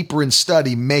get deeper in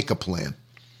study, make a plan.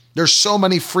 There's so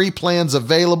many free plans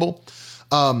available.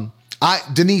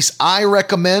 Denise, I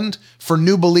recommend for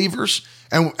new believers,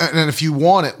 and if you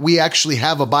want it, we actually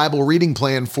have a Bible reading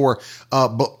plan for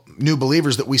new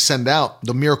believers that we send out,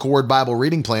 the Miracle Word Bible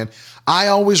reading plan. I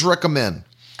always recommend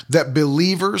that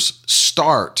believers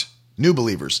start, new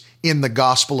believers, in the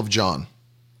Gospel of John.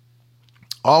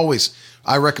 Always,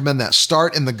 I recommend that.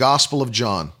 Start in the Gospel of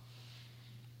John.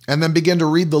 And then begin to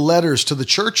read the letters to the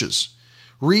churches.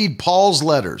 Read Paul's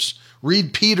letters.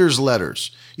 Read Peter's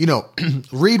letters.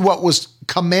 Read what was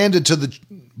commanded to the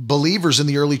believers in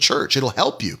the early church. It'll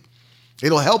help you.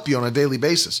 It'll help you on a daily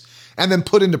basis. And then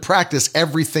put into practice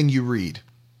everything you read.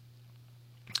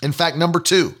 In fact, number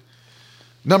two,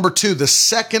 the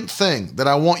second thing that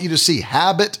I want you to see,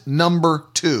 habit number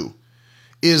 2,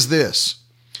 is this: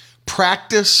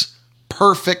 practice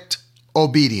perfect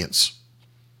obedience.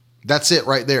 That's it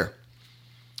right there.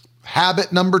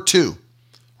 Habit number 2,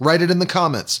 write it in the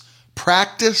comments.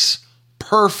 Practice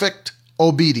perfect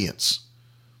obedience.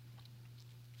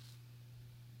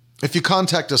 If you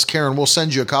contact us, Karen, we'll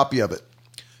send you a copy of it.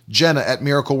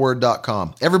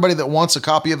 Jenna@miracleword.com. Everybody that wants a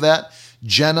copy of that,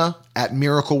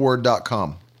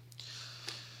 Jenna@miracleword.com.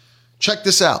 Check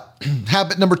this out.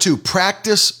 Habit number 2,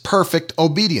 practice perfect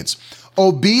obedience.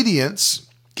 Obedience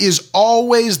is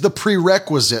always the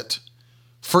prerequisite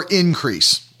for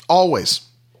increase. Always.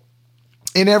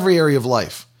 In every area of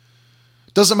life.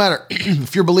 Doesn't matter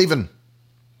if you're believing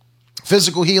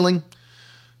physical healing,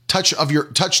 touch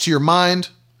to your mind,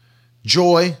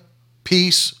 joy,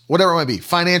 peace, whatever it might be,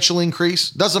 financial increase,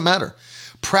 doesn't matter.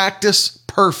 Practice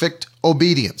perfect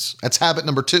obedience. That's habit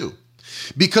number 2.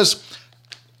 Because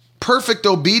perfect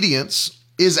obedience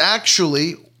is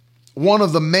actually one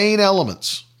of the main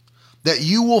elements that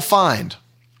you will find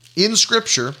in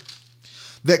Scripture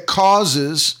that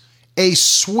causes a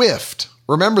swift,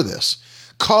 remember this,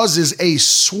 causes a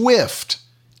swift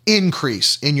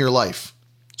increase in your life.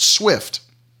 Swift.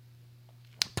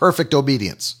 Perfect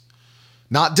obedience.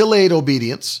 Not delayed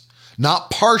obedience,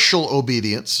 not partial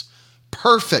obedience,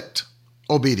 perfect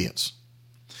obedience.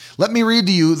 Let me read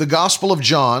to you the Gospel of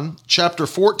John, chapter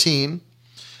 14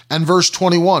 and verse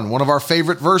 21, one of our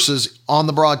favorite verses on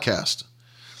the broadcast.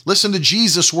 Listen to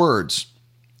Jesus' words.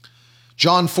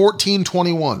 John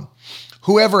 14:21.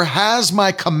 Whoever has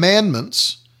my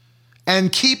commandments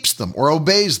and keeps them or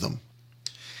obeys them,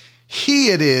 he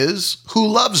it is who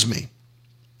loves me.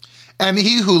 And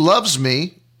he who loves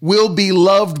me will be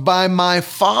loved by my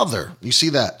Father. You see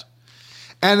that?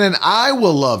 And then I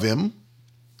will love him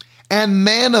and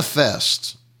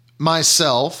manifest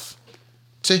myself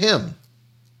to him.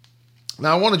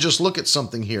 Now, I want to just look at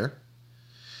something here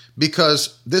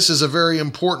because this is a very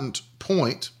important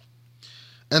point.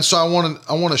 And so I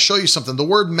want to show you something. The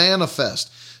word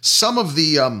manifest. Some of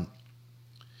the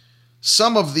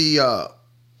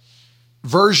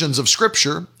versions of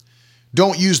Scripture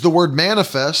don't use the word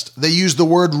manifest. They use the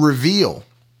word reveal.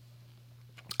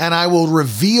 And I will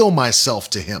reveal myself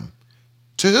to him.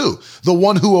 To who? The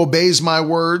one who obeys my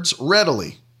words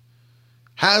readily,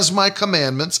 has my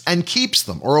commandments, and keeps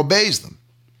them or obeys them.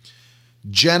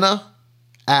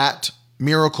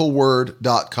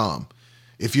 Jenna@miracleword.com.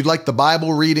 If you'd like the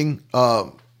Bible reading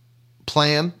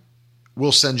plan,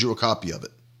 we'll send you a copy of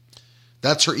it.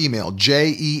 That's her email,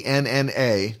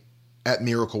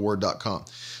 JENNA@miracleword.com.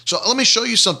 So let me show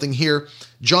you something here.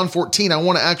 John 14, I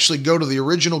want to actually go to the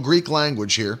original Greek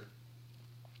language here.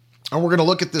 And we're going to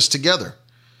look at this together.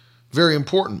 Very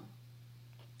important.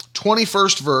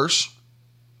 21st verse.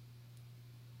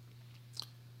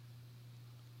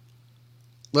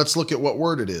 Let's look at what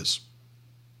word it is.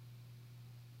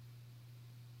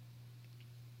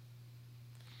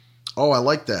 Oh, I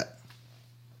like that.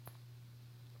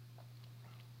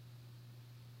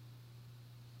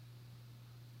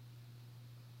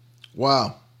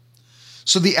 Wow.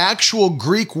 So the actual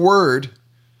Greek word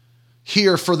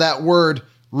here for that word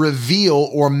reveal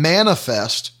or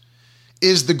manifest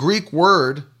is the Greek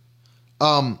word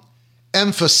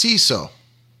emphasizo.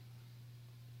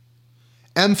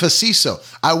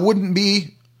 Emphasizo. I wouldn't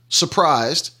be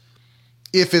surprised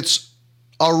if it's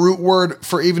a root word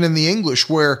for even in the English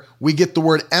where we get the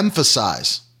word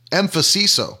emphasize,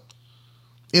 emphasizo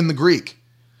in the Greek.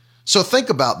 So think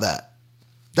about that.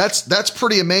 That's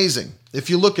pretty amazing if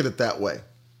you look at it that way.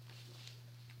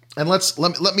 And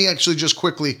let me actually just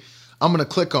quickly, I'm going to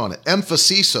click on it.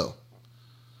 Emphasizo.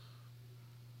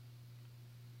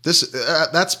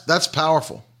 That's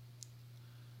powerful.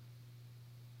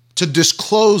 To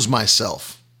disclose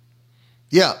myself.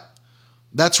 Yeah,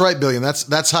 that's right, Billion.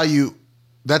 That's how you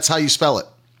spell it.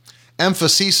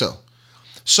 Emphasizo.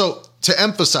 So to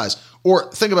emphasize, or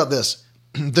think about this,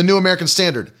 the New American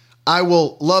Standard. I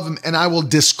will love him and I will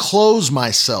disclose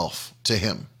myself to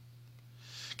him.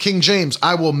 King James,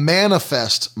 I will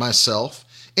manifest myself.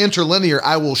 Interlinear,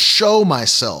 I will show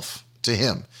myself to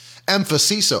him.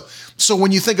 Emphasizo. So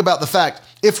when you think about the fact,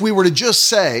 if we were to just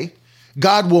say,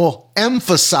 God will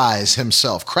emphasize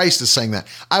himself, Christ is saying that,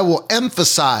 I will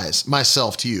emphasize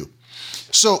myself to you.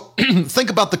 So think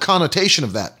about the connotation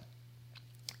of that.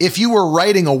 If you were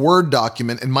writing a Word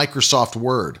document in Microsoft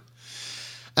Word,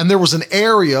 and there was an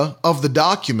area of the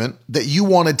document that you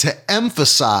wanted to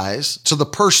emphasize to the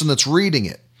person that's reading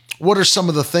it, what are some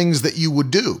of the things that you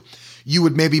would do? You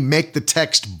would maybe make the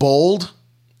text bold.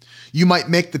 You might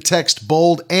make the text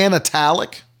bold and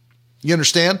italic. You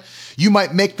understand? You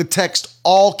might make the text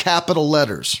all capital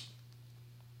letters.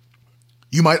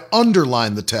 You might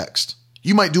underline the text.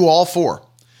 You might do all four.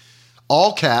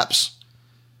 All caps.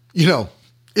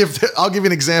 I'll give you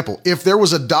an example. If there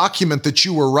was a document that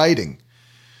you were writing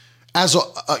as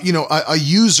a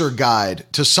user guide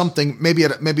to something, maybe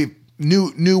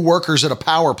new workers at a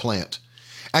power plant,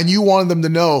 and you wanted them to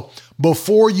know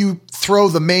before you throw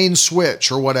the main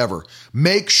switch or whatever,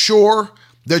 make sure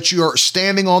that you're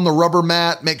standing on the rubber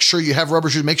mat, make sure you have rubber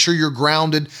shoes, make sure you're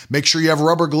grounded, make sure you have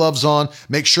rubber gloves on,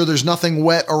 make sure there's nothing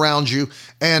wet around you,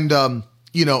 and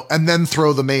then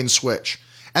throw the main switch.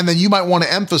 And then you might want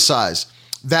to emphasize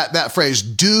that phrase,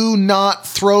 do not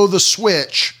throw the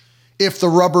switch if the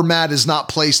rubber mat is not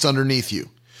placed underneath you.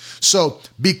 So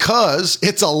because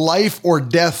it's a life or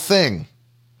death thing,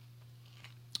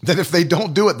 that if they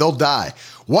don't do it, they'll die.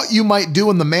 What you might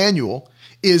do in the manual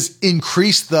is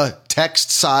increase the text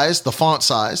size, the font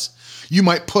size. You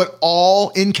might put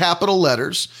all in capital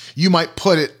letters. You might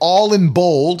put it all in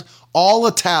bold, all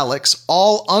italics,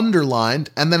 all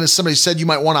underlined. And then as somebody said, you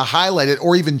might want to highlight it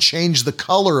or even change the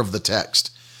color of the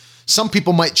text. Some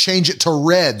people might change it to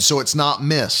red so it's not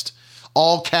missed.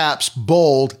 All caps,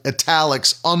 bold,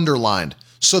 italics, underlined,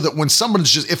 so that when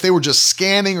if they were just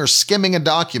scanning or skimming a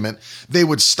document, they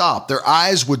would stop. Their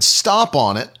eyes would stop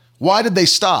on it. Why did they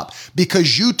stop?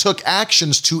 Because you took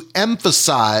actions to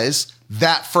emphasize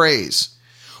that phrase.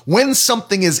 When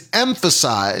something is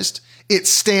emphasized, it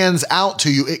stands out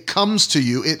to you. It comes to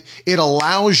you. It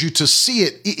allows you to see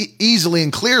it easily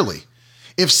and clearly.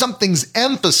 If something's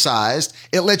emphasized,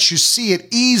 it lets you see it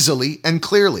easily and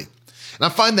clearly. And I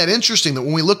find that interesting that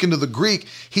when we look into the Greek,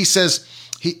 he says,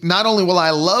 not only will I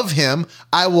love him,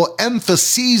 I will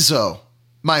emphasizo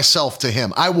myself to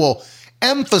him. I will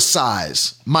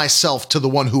emphasize myself to the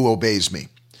one who obeys me.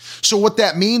 So what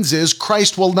that means is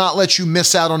Christ will not let you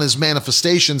miss out on his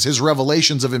manifestations, his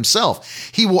revelations of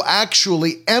himself. He will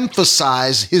actually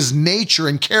emphasize his nature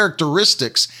and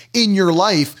characteristics in your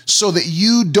life so that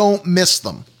you don't miss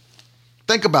them.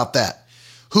 Think about that.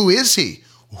 Who is he?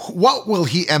 What will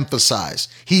he emphasize?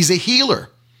 He's a healer.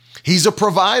 He's a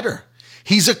provider.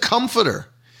 He's a comforter.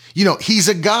 He's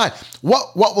a God.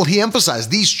 What will he emphasize?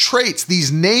 These traits,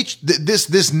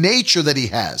 this nature that he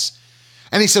has.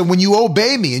 And he said, when you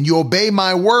obey me and you obey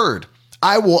my word,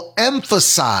 I will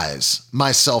emphasize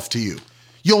myself to you.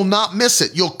 You'll not miss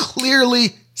it. You'll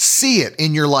clearly see it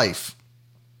in your life.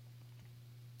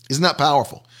 Isn't that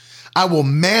powerful? I will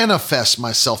manifest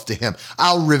myself to him.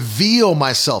 I'll reveal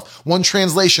myself. One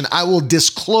translation, I will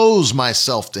disclose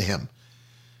myself to him.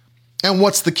 And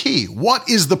what's the key? What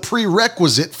is the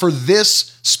prerequisite for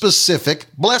this specific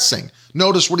blessing?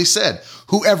 Notice what he said.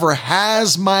 Whoever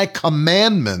has my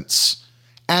commandments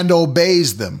and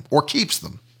obeys them or keeps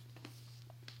them.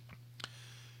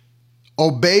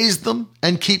 Obeys them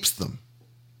and keeps them.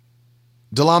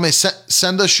 Delame,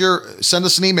 send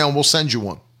us an email and we'll send you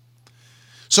one.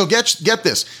 So get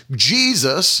this.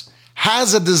 Jesus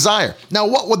has a desire. Now,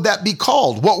 what would that be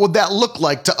called? What would that look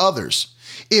like to others?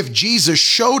 If Jesus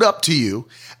showed up to you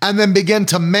and then began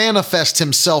to manifest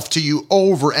himself to you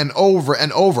over and over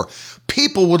and over,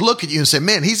 people would look at you and say,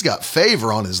 man, he's got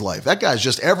favor on his life. That guy's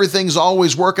just, everything's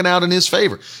always working out in his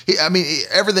favor.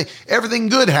 Everything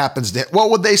good happens to him. What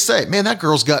would they say? Man, that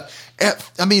girl's got,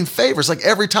 favors. Like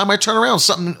every time I turn around,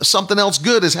 something else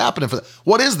good is happening for them.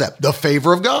 What is that? The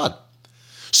favor of God.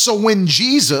 So when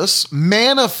Jesus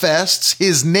manifests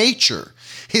his nature,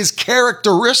 his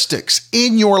characteristics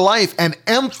in your life and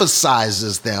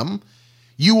emphasizes them,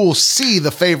 you will see the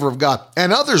favor of God,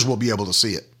 and others will be able to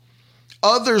see it.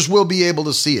 Others will be able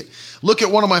to see it. Look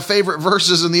at one of my favorite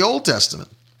verses in the Old Testament.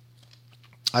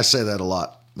 I say that a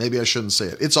lot. Maybe I shouldn't say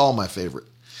it. It's all my favorite.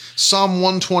 Psalm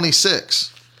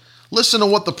 126. Listen to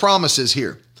what the promise is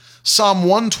here. Psalm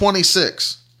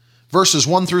 126, verses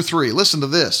 1 through 3. Listen to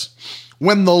this.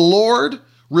 When the Lord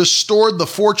restored the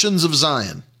fortunes of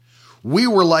Zion, we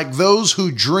were like those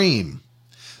who dream.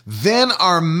 Then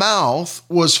our mouth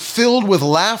was filled with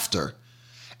laughter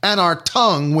and our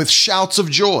tongue with shouts of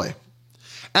joy.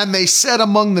 And they said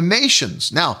among the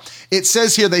nations. Now, it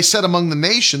says here they said among the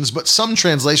nations, but some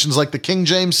translations like the King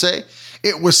James say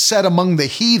it was said among the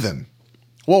heathen.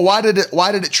 Well, why did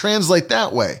it translate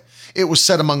that way? It was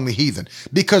said among the heathen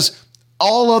because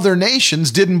all other nations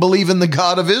didn't believe in the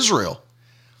God of Israel.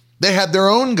 They had their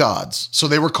own gods, so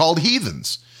they were called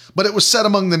heathens. But it was said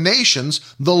among the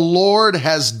nations, the Lord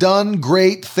has done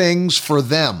great things for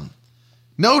them.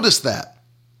 Notice that.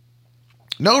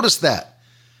 Notice that.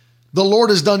 The Lord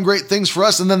has done great things for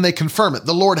us, and then they confirm it.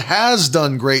 The Lord has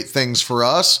done great things for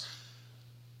us,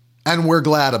 and we're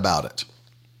glad about it.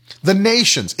 The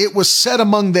nations, it was said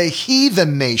among the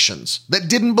heathen nations that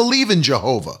didn't believe in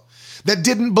Jehovah, that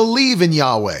didn't believe in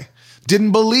Yahweh,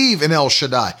 didn't believe in El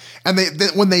Shaddai. And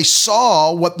when they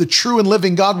saw what the true and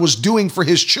living God was doing for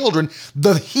his children,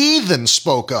 the heathen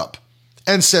spoke up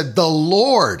and said, the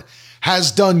Lord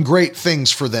has done great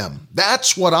things for them.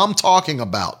 That's what I'm talking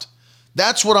about.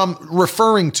 That's what I'm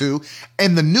referring to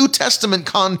in the New Testament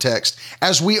context.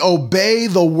 As we obey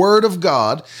the word of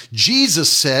God,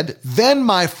 Jesus said, then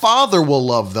my Father will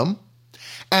love them,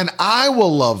 and I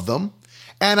will love them,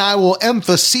 and I will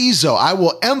emphasize,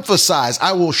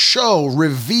 I will show,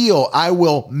 reveal, I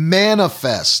will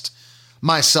manifest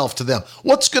myself to them.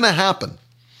 What's going to happen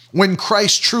when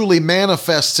Christ truly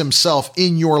manifests himself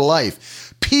in your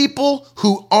life? People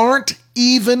who aren't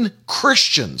even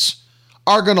Christians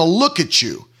are going to look at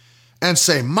you and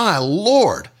say, my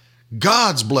Lord,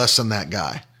 God's blessing that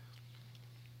guy.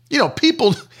 You know,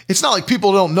 people, it's not like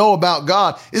people don't know about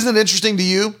God. Isn't it interesting to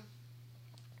you?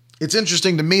 It's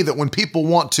interesting to me that when people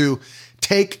want to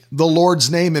take the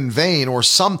Lord's name in vain, or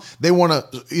they want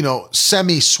to,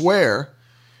 semi-swear,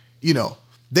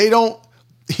 they don't,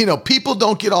 people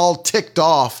don't get all ticked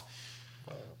off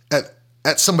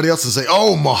at somebody else and say,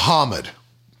 oh, Muhammad.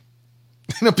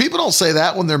 People don't say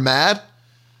that when they're mad.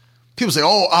 People say,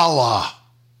 oh, Allah.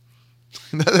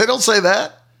 They don't say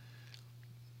that.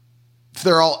 If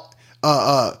they're all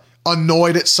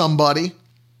annoyed at somebody,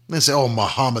 they say, oh,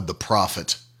 Muhammad the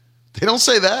prophet. They don't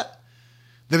say that.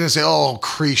 They didn't say, oh,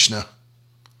 Krishna.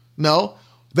 No,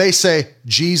 they say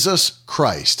Jesus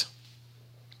Christ.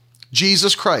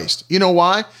 Jesus Christ. You know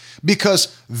why?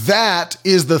 Because that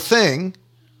is the thing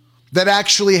that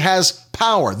actually has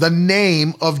power, the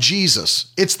name of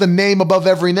Jesus. It's the name above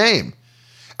every name.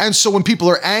 And so when people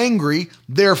are angry,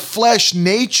 their flesh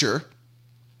nature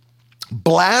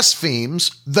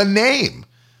blasphemes the name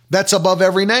that's above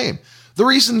every name. The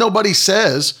reason nobody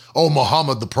says, oh,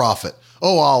 Muhammad the prophet,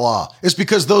 oh, Allah, is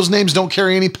because those names don't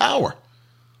carry any power.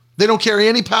 They don't carry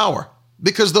any power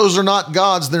because those are not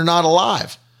gods. They're not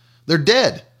alive. They're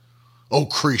dead. Oh,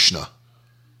 Krishna.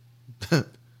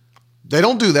 They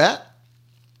don't do that.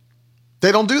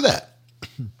 They don't do that.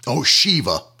 Oh,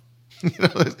 Shiva.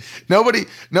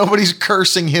 Nobody's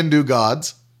cursing Hindu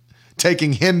gods,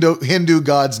 taking Hindu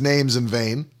gods' names in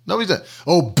vain. Nobody's that.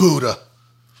 Oh, Buddha.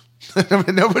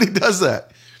 Nobody does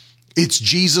that. It's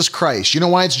Jesus Christ. You know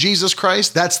why it's Jesus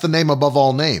Christ? That's the name above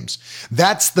all names.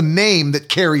 That's the name that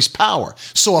carries power.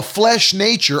 So a flesh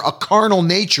nature, a carnal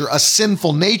nature, a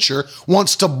sinful nature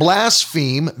wants to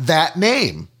blaspheme that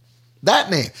name.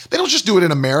 That name. They don't just do it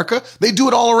in America. They do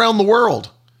it all around the world.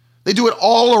 They do it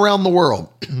all around the world.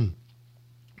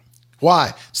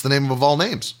 Why? It's the name above all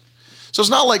names. So it's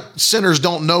not like sinners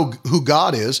don't know who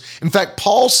God is. In fact,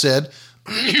 Paul said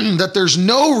that there's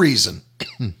no reason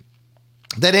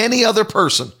that any other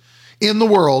person in the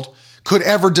world could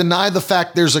ever deny the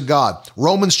fact there's a God.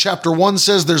 Romans chapter 1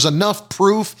 says there's enough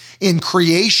proof in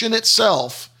creation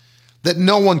itself that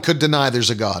no one could deny there's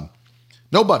a God.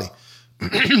 Nobody.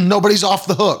 Nobody's off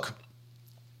the hook.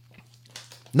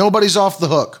 Nobody's off the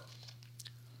hook.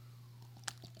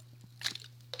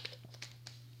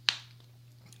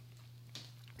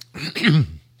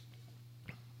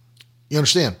 You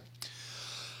understand?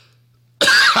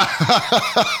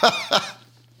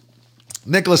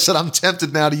 Nicholas said, I'm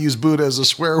tempted now to use Buddha as a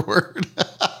swear word.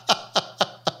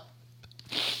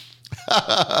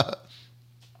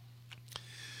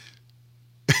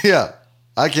 Yeah,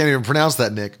 I can't even pronounce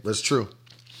that, Nick. That's true.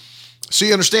 So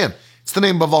you understand, it's the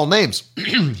name above all names.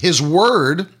 His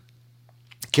word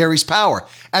carries power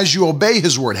as you obey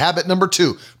his word. Habit number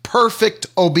 2, perfect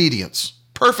obedience.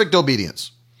 Perfect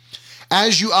obedience.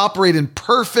 As you operate in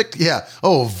perfect,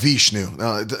 Vishnu.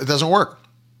 No, it doesn't work.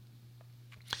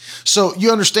 So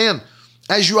you understand,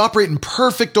 as you operate in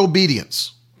perfect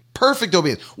obedience,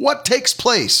 what takes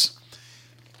place?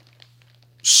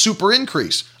 Super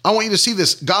increase. I want you to see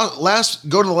this. Go to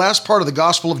the last part of the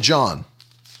Gospel of John.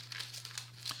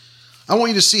 I want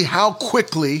you to see how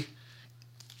quickly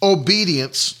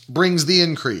obedience brings the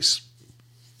increase.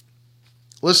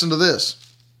 Listen to this.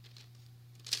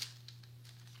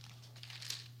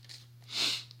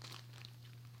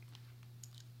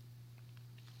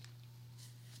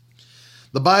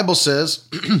 The Bible says,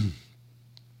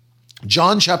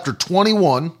 John chapter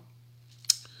 21,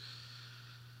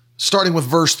 starting with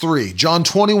verse 3. John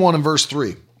 21 and verse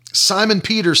 3. Simon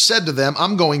Peter said to them,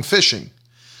 I'm going fishing.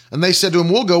 And they said to him,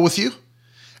 we'll go with you.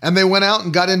 And they went out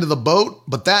and got into the boat,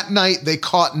 but that night they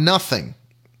caught nothing.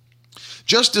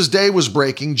 Just as day was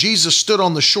breaking, Jesus stood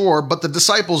on the shore, but the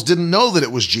disciples didn't know that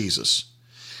it was Jesus.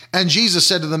 And Jesus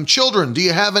said to them, children, do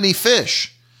you have any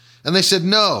fish? And they said,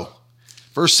 no.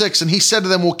 Verse 6, and he said to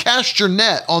them, well, cast your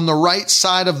net on the right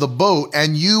side of the boat,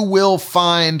 and you will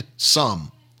find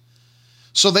some.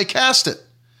 So they cast it.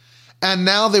 And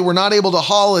now they were not able to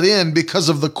haul it in because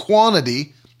of the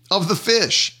quantity of the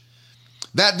fish.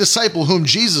 That disciple whom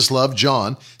Jesus loved,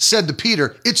 John, said to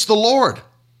Peter, it's the Lord.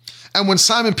 And when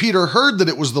Simon Peter heard that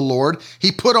it was the Lord,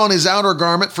 he put on his outer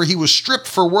garment, for he was stripped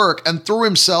for work, and threw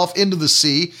himself into the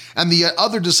sea. And the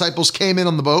other disciples came in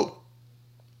on the boat,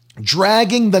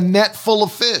 dragging the net full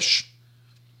of fish.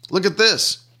 Look at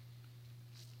this.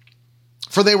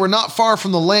 For they were not far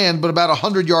from the land, but about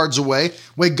 100 yards away.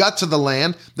 When they got to the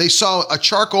land, they saw a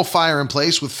charcoal fire in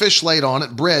place with fish laid on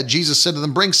it, bread. Jesus said to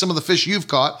them, bring some of the fish you've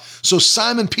caught. So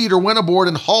Simon Peter went aboard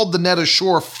and hauled the net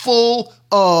ashore full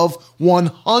of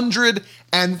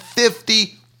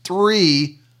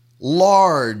 153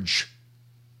 large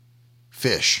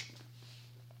fish.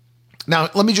 Now,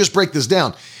 let me just break this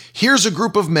down. Here's a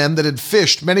group of men that had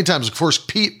fished many times. Of course,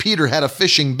 Peter had a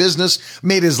fishing business,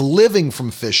 made his living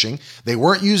from fishing. They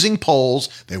weren't using poles,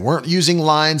 they weren't using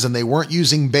lines, and they weren't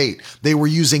using bait. They were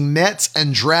using nets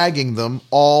and dragging them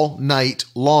all night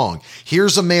long.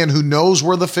 Here's a man who knows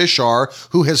where the fish are,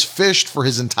 who has fished for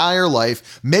his entire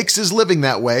life, makes his living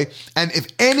that way, and if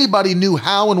anybody knew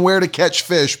how and where to catch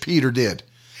fish, Peter did.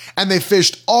 And they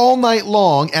fished all night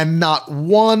long, and not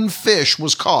one fish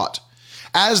was caught.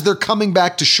 As they're coming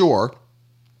back to shore,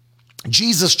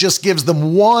 Jesus just gives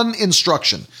them one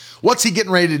instruction. What's he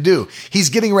getting ready to do? He's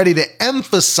getting ready to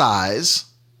emphasize,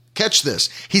 catch this,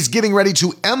 he's getting ready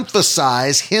to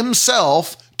emphasize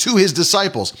himself to his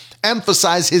disciples,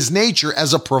 emphasize his nature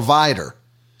as a provider.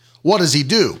 What does he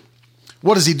do?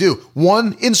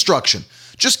 One instruction.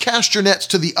 Just cast your nets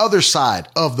to the other side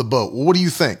of the boat. Well, what do you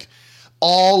think?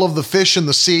 All of the fish in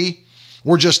the sea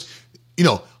were just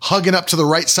hugging up to the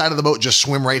right side of the boat, just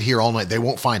swim right here all night. They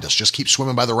won't find us. Just keep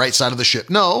swimming by the right side of the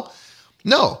ship. No.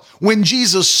 When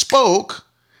Jesus spoke,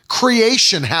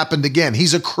 creation happened again.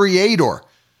 He's a creator.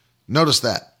 Notice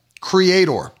that.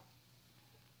 Creator.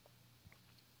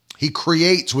 He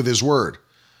creates with his word.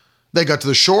 They got to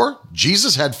the shore.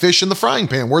 Jesus had fish in the frying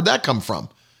pan. Where'd that come from?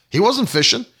 He wasn't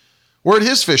fishing. Where'd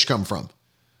his fish come from?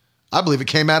 I believe it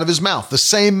came out of his mouth. The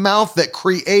same mouth that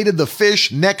created the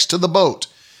fish next to the boat.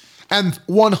 And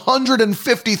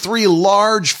 153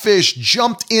 large fish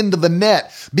jumped into the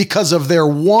net because of their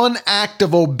one act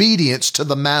of obedience to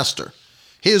the master.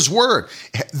 His word.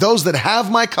 Those that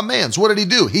have my commands, what did he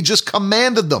do? He just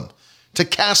commanded them to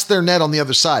cast their net on the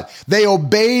other side. They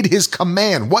obeyed his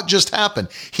command. What just happened?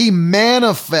 He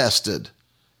manifested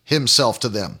himself to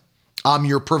them. I'm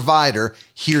your provider.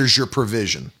 Here's your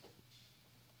provision.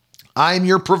 I'm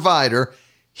your provider.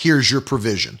 Here's your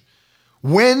provision.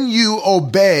 When you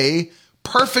obey,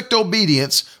 perfect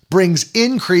obedience brings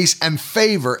increase and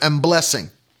favor and blessing.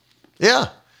 Yeah.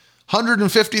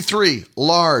 153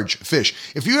 large fish.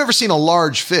 If you've ever seen a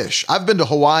large fish, I've been to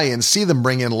Hawaii and see them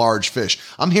bring in large fish.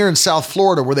 I'm here in South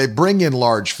Florida where they bring in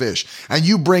large fish, and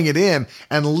you bring it in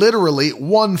and literally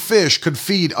one fish could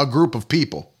feed a group of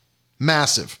people.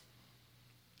 Massive.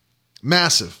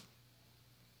 Massive.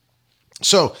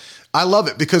 So I love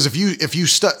it because if you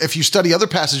study other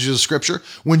passages of scripture,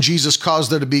 when Jesus caused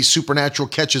there to be supernatural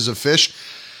catches of fish,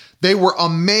 they were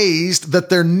amazed that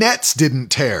their nets didn't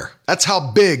tear. That's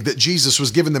how big that Jesus was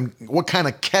giving them, what kind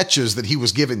of catches that he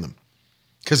was giving them.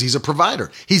 Because he's a provider.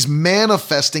 He's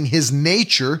manifesting his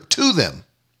nature to them.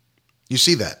 You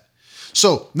see that?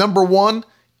 So, number one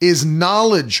is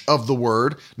knowledge of the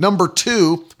word. Number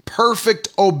two, perfect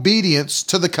obedience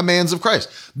to the commands of Christ.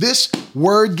 This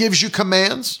word gives you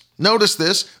commands. Notice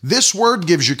this. This word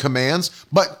gives you commands,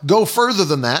 but go further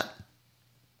than that.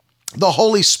 The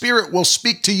Holy Spirit will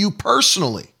speak to you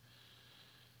personally.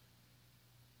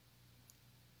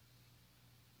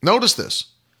 Notice this.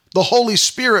 The Holy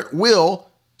Spirit will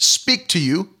speak to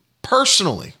you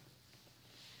personally.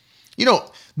 You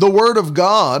know, the Word of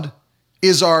God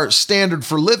is our standard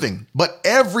for living, but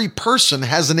every person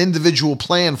has an individual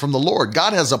plan from the Lord.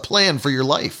 God has a plan for your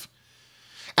life.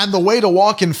 And the way to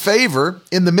walk in favor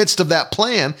in the midst of that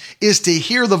plan is to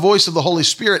hear the voice of the Holy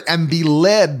Spirit and be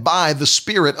led by the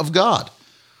Spirit of God.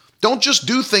 Don't just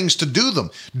do things to do them.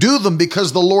 Do them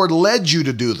because the Lord led you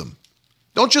to do them.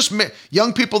 Don't just,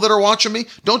 young people that are watching me,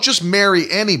 don't just marry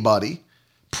anybody.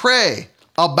 Pray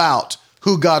about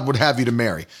who God would have you to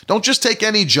marry. Don't just take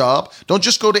any job. Don't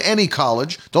just go to any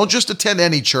college. Don't just attend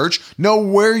any church. Know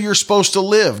where you're supposed to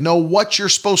live. Know what you're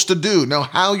supposed to do. Know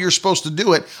how you're supposed to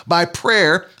do it by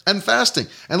prayer and fasting.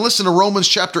 And listen to Romans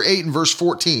chapter 8 and verse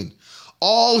 14.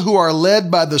 All who are led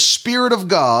by the Spirit of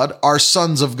God are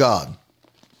sons of God.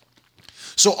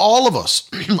 So all of us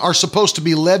are supposed to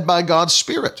be led by God's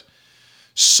Spirit.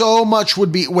 So much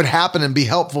would happen and be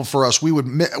helpful for us. We would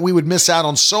miss out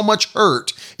on so much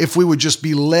hurt if we would just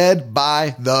be led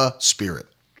by the Spirit.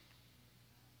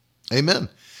 Amen.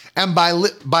 And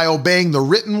by obeying the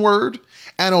written word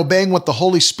and obeying what the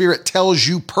Holy Spirit tells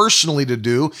you personally to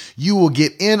do, you will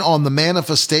get in on the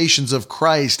manifestations of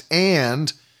Christ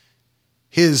and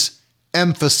his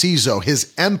emphasis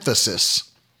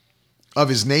of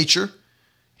his nature,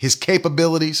 his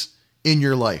capabilities in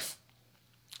your life.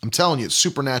 I'm telling you, it's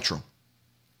supernatural.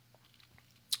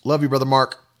 Love you, Brother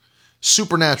Mark.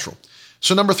 Supernatural.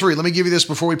 So number three, let me give you this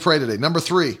before we pray today. Number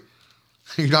three,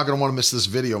 you're not going to want to miss this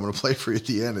video. I'm going to play for you at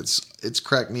the end. It's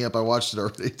cracked me up. I watched it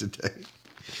already today.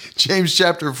 James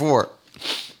chapter 4.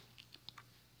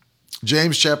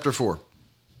 James chapter 4.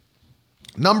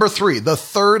 Number three, the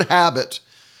third habit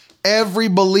every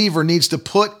believer needs to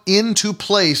put into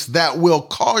place that will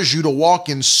cause you to walk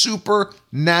in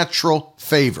supernatural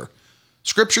favor.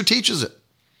 Scripture teaches it.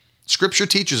 Scripture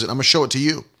teaches it. I'm going to show it to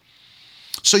you.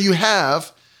 So you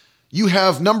have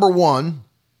number one,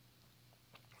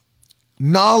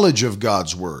 knowledge of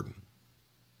God's word.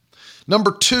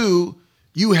 Number two,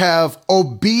 you have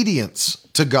obedience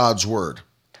to God's word.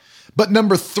 But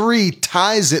number three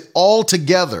ties it all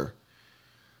together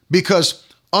because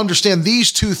understand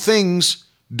these two things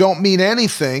don't mean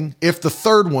anything if the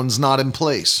third one's not in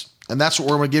place. And that's what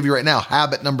we're going to give you right now.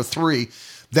 Habit number three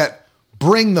that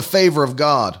bring the favor of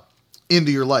God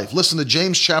into your life. Listen to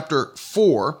James chapter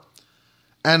 4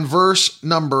 and verse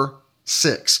number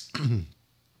 6.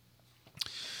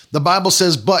 The Bible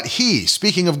says, but he,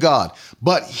 speaking of God,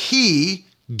 but he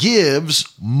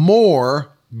gives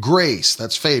more grace.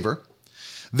 That's favor.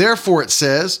 Therefore it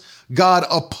says, God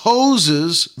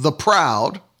opposes the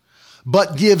proud,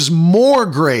 but gives more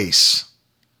grace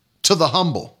to the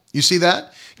humble. You see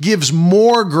that? Gives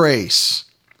more grace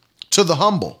to the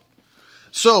humble.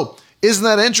 So, isn't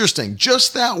that interesting?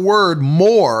 Just that word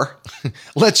more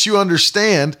lets you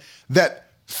understand that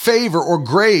favor or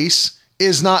grace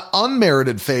is not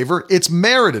unmerited favor, it's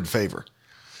merited favor.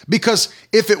 Because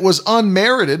if it was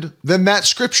unmerited, then that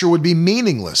scripture would be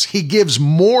meaningless. He gives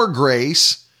more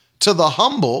grace to the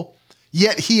humble,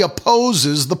 yet he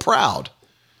opposes the proud.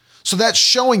 So that's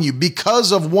showing you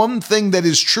because of one thing that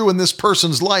is true in this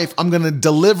person's life, I'm going to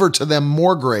deliver to them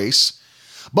more grace.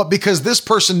 But because this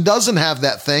person doesn't have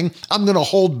that thing, I'm going to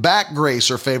hold back grace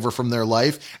or favor from their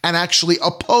life and actually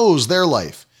oppose their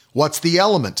life. What's the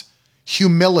element?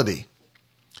 Humility.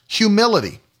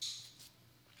 Humility.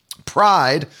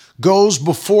 Pride goes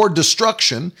before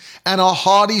destruction and a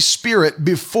haughty spirit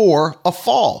before a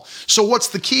fall. So what's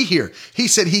the key here? He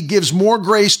said he gives more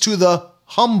grace to the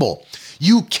humble.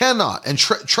 You cannot, and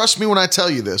trust me when I tell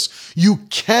you this, you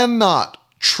cannot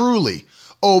truly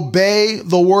obey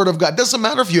the word of God. Doesn't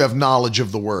matter if you have knowledge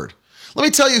of the word. Let me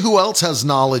tell you who else has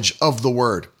knowledge of the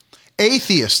word.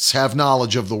 Atheists have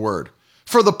knowledge of the word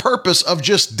for the purpose of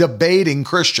just debating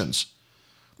Christians.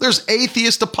 There's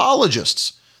atheist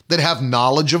apologists that have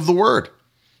knowledge of the word.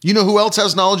 You know who else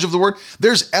has knowledge of the word?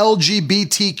 There's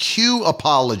LGBTQ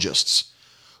apologists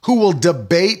who will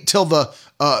debate till the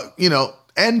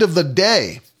end of the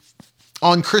day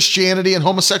on Christianity and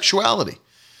homosexuality.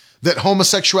 That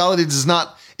homosexuality is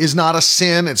not a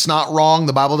sin. It's not wrong.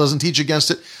 The Bible doesn't teach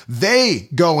against it. They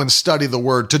go and study the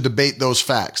word to debate those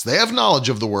facts. They have knowledge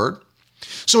of the word.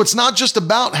 So it's not just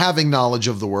about having knowledge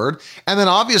of the word. And then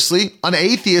obviously an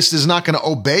atheist is not going to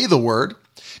obey the word.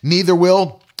 Neither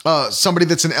will somebody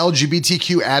that's an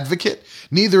LGBTQ advocate.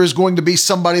 Neither is going to be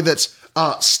somebody that's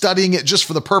studying it just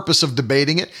for the purpose of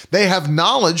debating it. They have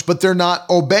knowledge, but they're not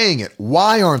obeying it.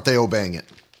 Why aren't they obeying it?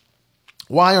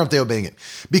 Why aren't they obeying it?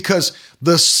 Because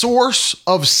the source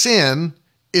of sin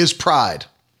is pride.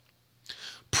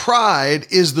 Pride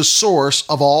is the source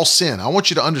of all sin. I want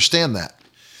you to understand that.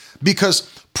 Because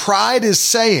pride is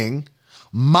saying,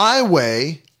 my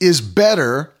way is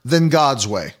better than God's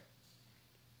way.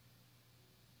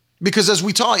 Because as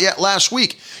we taught yet last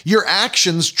week, your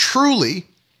actions truly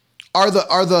are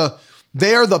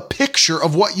the picture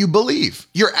of what you believe.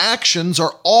 Your actions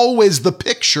are always the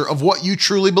picture of what you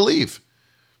truly believe.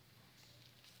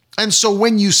 And so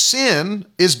when you sin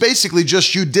is basically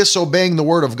just you disobeying the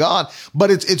word of God,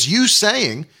 but it's you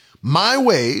saying, my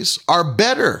ways are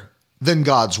better than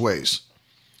God's ways.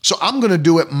 So I'm going to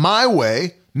do it my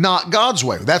way, not God's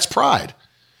way. That's pride.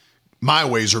 My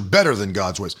ways are better than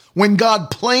God's ways. When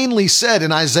God plainly said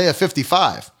in Isaiah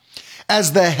 55,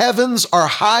 as the heavens are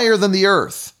higher than the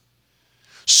earth,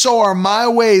 so are my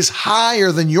ways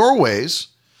higher than your ways,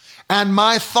 and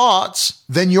my thoughts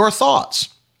than your thoughts.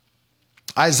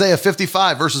 Isaiah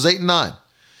 55, verses 8 and 9.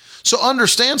 So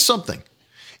understand something.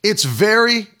 It's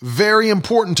very, very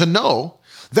important to know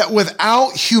that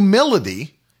without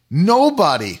humility,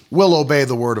 nobody will obey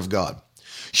the word of God.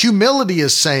 Humility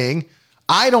is saying,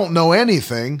 I don't know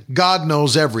anything, God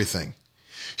knows everything.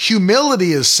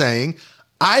 Humility is saying,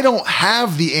 I don't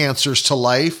have the answers to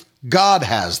life, God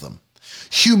has them.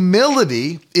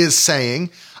 Humility is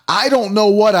saying, I don't know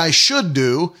what I should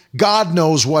do, God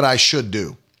knows what I should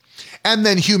do. And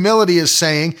then humility is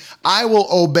saying, I will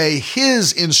obey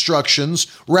his instructions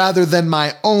rather than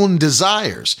my own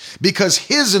desires, because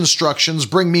his instructions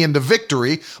bring me into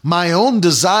victory. My own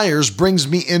desires bring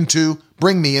me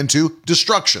into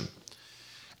destruction.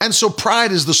 And so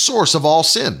pride is the source of all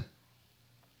sin.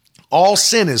 All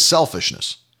sin is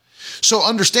selfishness. So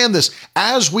understand this,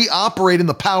 as we operate in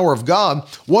the power of God,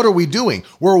 what are we doing?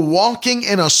 We're walking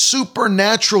in a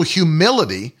supernatural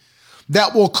humility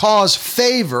that will cause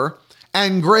favor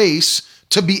and grace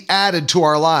to be added to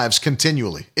our lives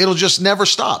continually. It'll just never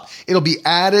stop. It'll be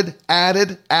added,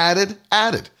 added, added,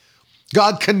 added.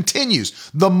 God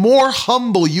continues. The more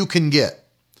humble you can get,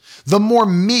 the more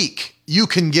meek you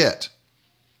can get,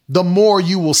 the more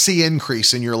you will see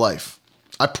increase in your life.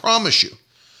 I promise you.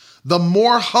 The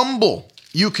more humble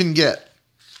you can get,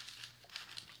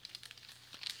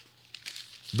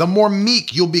 the more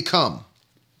meek you'll become,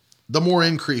 the more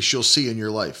increase you'll see in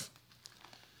your life.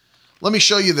 Let me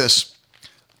show you this.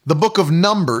 The book of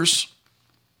Numbers,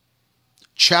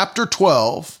 chapter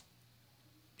 12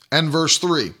 and verse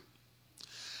 3.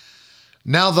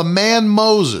 Now the man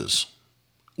Moses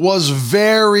was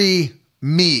very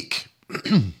meek,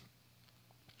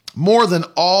 more than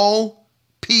all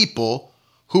people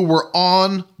who were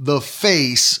on the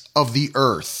face of the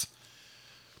earth.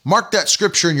 Mark that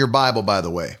scripture in your Bible, by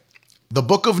the way. The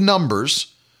book of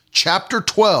Numbers, chapter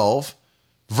 12,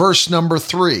 verse number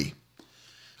 3.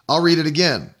 I'll read it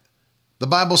again. The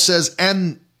Bible says,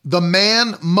 and the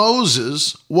man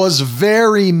Moses was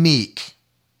very meek,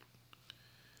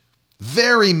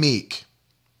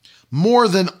 more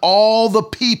than all the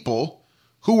people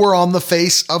who were on the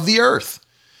face of the earth.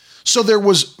 So there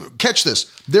was, catch this,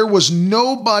 there was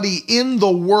nobody in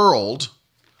the world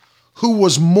who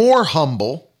was more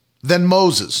humble than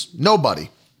Moses. Nobody.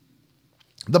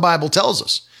 The Bible tells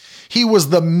us. He was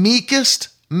the meekest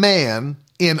man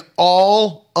in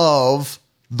all of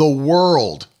the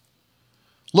world.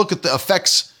 Look at the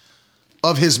effects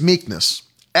of his meekness.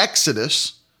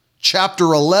 Exodus chapter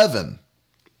 11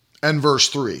 and verse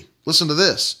 3. Listen to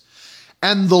this.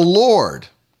 And the Lord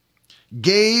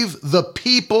gave the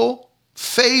people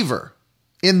favor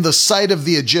in the sight of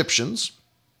the Egyptians.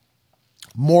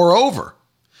 Moreover,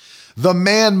 the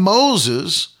man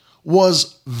Moses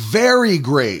was very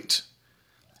great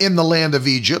in the land of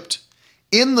Egypt,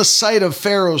 in the sight of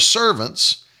Pharaoh's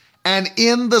servants, and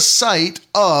in the sight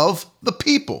of the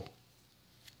people.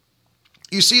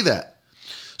 You see that?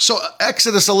 So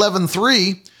Exodus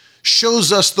 11:3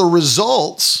 shows us the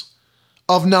results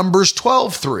of Numbers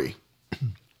 12:3.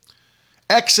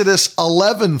 Exodus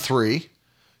 11:3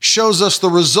 shows us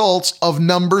the results of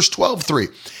Numbers 12:3.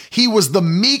 He was the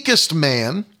meekest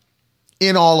man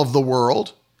in all of the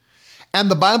world. And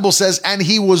the Bible says, and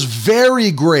he was very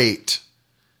great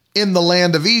in the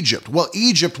land of Egypt. Well,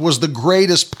 Egypt was the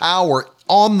greatest power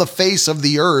on the face of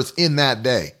the earth in that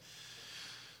day.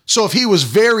 So if he was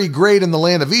very great in the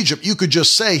land of Egypt, you could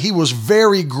just say he was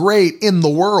very great in the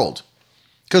world,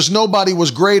 because nobody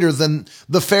was greater than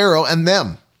the Pharaoh and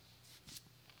them.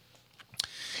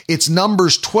 It's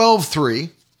Numbers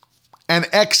 12:3 and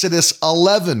Exodus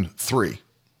 11:3.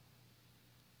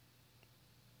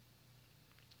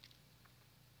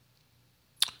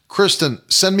 Kristen,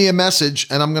 send me a message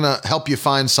and I'm going to help you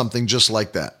find something just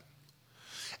like that.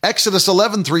 Exodus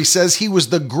 11:3 says he was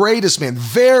the greatest man,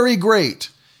 very great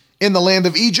in the land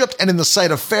of Egypt and in the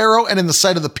sight of Pharaoh and in the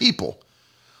sight of the people.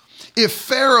 If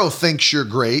Pharaoh thinks you're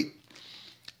great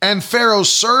and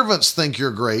Pharaoh's servants think you're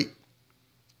great,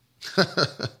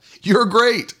 you're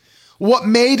great. What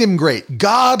made him great?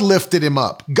 God lifted him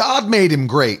up. God made him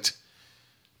great.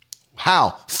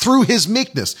 How? Through his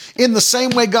meekness. In the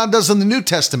same way God does in the New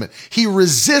Testament. He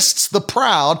resists the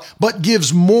proud, but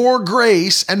gives more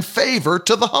grace and favor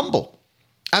to the humble.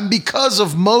 And because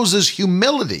of Moses'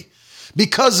 humility,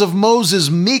 because of Moses'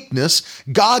 meekness,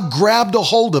 God grabbed a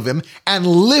hold of him and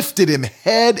lifted him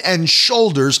head and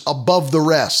shoulders above the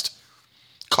rest,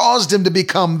 caused him to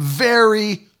become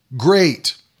very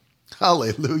great.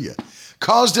 Hallelujah.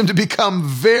 Caused him to become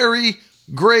very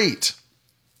great.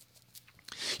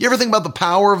 You ever think about the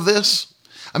power of this?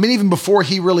 I mean, even before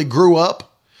he really grew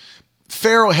up,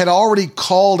 Pharaoh had already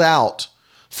called out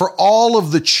for all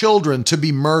of the children to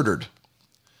be murdered,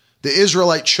 the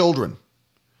Israelite children.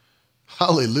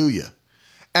 Hallelujah.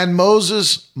 And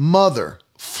Moses' mother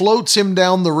floats him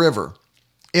down the river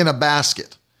in a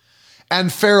basket.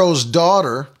 And Pharaoh's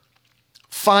daughter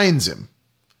finds him,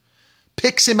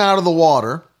 picks him out of the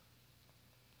water,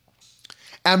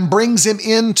 and brings him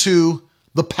into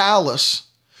the palace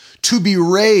to be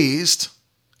raised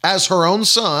as her own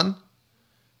son.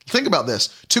 Think about this,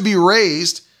 to be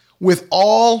raised with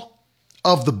all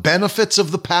of the benefits of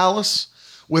the palace,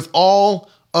 with all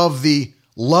of the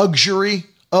luxury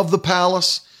of the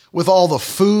palace, with all the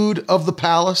food of the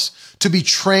palace, to be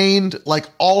trained like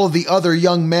all of the other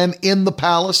young men in the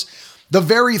palace.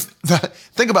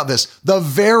 Think about this, the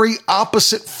very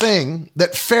opposite thing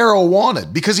that Pharaoh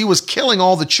wanted, because he was killing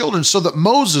all the children so that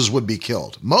Moses would be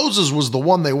killed. Moses was the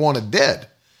one they wanted dead.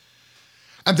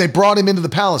 And they brought him into the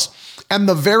palace. And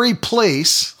the very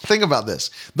place, think about this,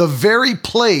 the very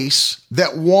place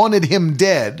that wanted him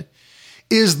dead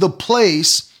is the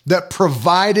place that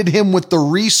provided him with the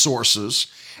resources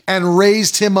and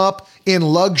raised him up in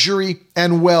luxury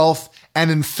and wealth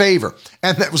and in favor.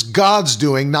 And that was God's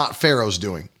doing, not Pharaoh's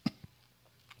doing.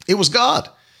 It was God.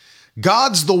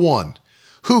 God's the one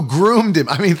who groomed him.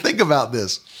 I mean, think about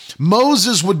this.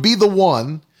 Moses would be the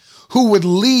one who would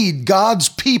lead God's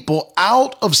people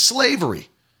out of slavery.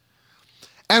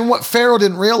 And what Pharaoh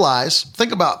didn't realize,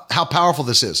 think about how powerful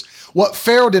this is. What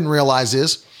Pharaoh didn't realize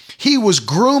is he was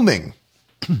grooming.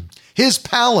 His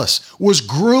palace was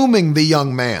grooming the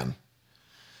young man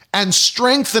and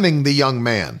strengthening the young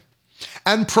man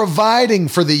and providing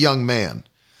for the young man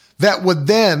that would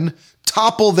then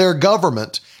topple their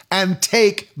government and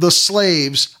take the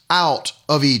slaves out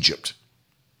of Egypt.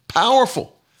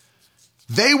 Powerful.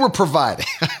 They were providing.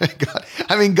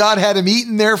 God had him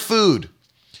eating their food,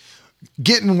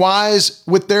 getting wise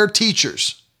with their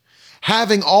teachers,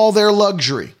 having all their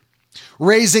luxury,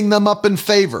 raising them up in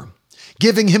favor,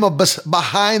 giving him a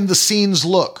behind the scenes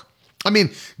look. I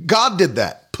mean, God did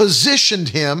that, positioned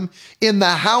him in the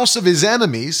house of his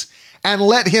enemies and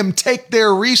let him take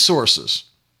their resources,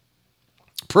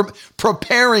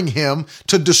 preparing him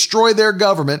to destroy their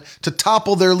government, to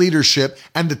topple their leadership,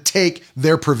 and to take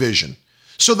their provision.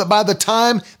 So that by the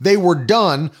time they were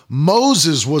done,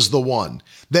 Moses was the one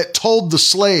that told the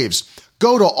slaves,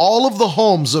 go to all of the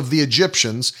homes of the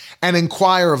Egyptians and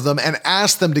inquire of them and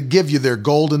ask them to give you their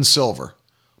gold and silver.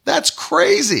 That's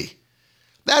crazy.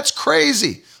 That's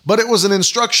crazy. But it was an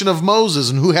instruction of Moses,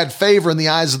 and who had favor in the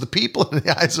eyes of the people, in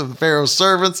the eyes of the Pharaoh's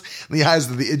servants, in the eyes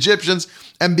of the Egyptians.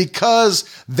 And because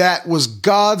that was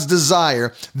God's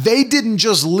desire, they didn't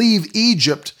just leave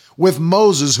Egypt with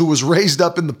Moses, who was raised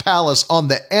up in the palace on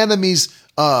the enemy's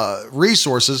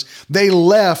resources. They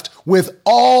left with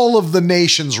all of the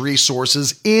nation's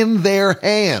resources in their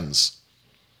hands.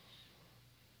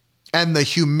 And the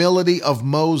humility of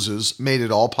Moses made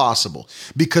it all possible,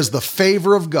 because the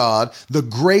favor of God, the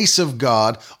grace of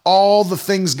God, all the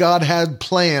things God had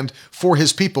planned for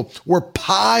his people were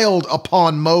piled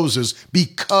upon Moses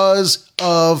because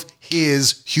of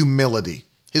his humility,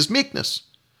 his meekness.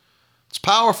 It's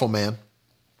powerful, man.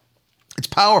 It's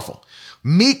powerful.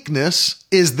 Meekness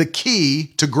is the key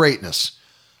to greatness.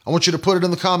 I want you to put it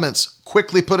in the comments.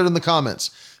 Quickly put it in the comments.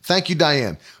 Thank you,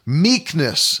 Diane.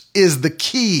 Meekness is the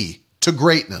key to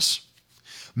greatness.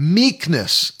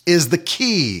 Meekness is the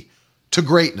key to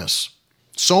greatness.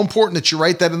 So important that you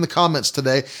write that in the comments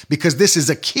today, because this is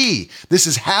a key. This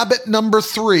is habit number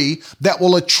 3 that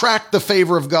will attract the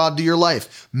favor of God to your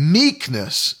life.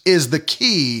 Meekness is the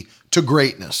key to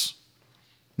greatness.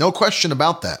 No question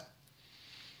about that.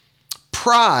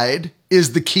 Pride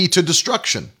is the key to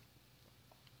destruction.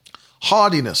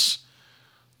 Haughtiness,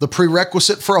 the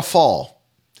prerequisite for a fall.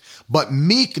 But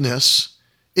meekness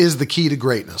is the key to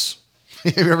greatness.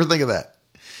 You ever think of that?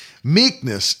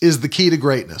 Meekness is the key to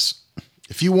greatness.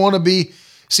 If you want to be,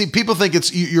 see, people think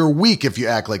you're weak if you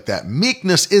act like that.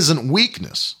 Meekness isn't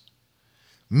weakness.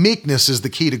 Meekness is the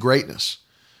key to greatness.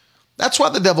 That's why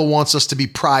the devil wants us to be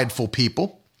prideful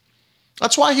people.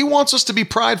 That's why he wants us to be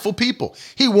prideful people.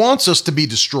 He wants us to be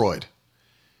destroyed.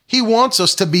 He wants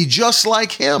us to be just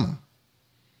like him.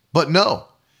 But no.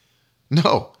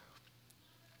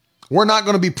 We're not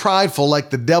going to be prideful like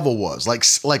the devil was,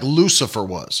 like Lucifer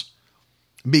was.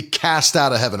 Be cast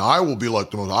out of heaven. I will be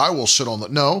like the most. I will sit on the...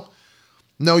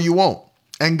 No, you won't.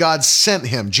 And God sent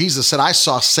him. Jesus said, I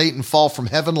saw Satan fall from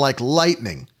heaven like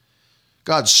lightning.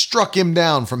 God struck him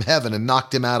down from heaven and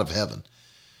knocked him out of heaven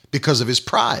because of his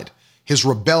pride, his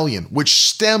rebellion, which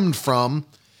stemmed from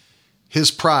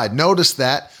his pride. Notice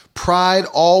that pride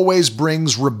always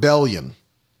brings rebellion.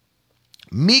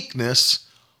 Meekness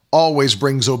always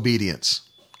brings obedience.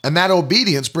 And that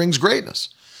obedience brings greatness.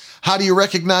 How do you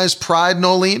recognize pride,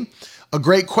 Nolene? A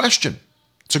great question.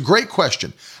 It's a great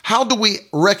question. How do we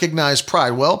recognize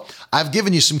pride? Well, I've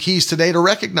given you some keys today to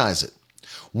recognize it.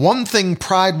 One thing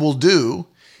pride will do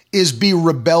is be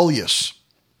rebellious.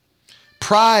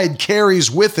 Pride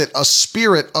carries with it a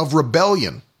spirit of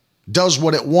rebellion, does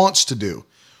what it wants to do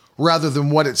rather than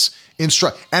what it's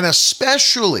instructed. And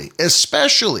especially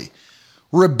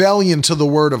rebellion to the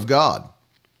word of God.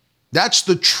 That's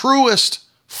the truest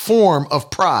form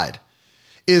of pride,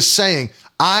 is saying,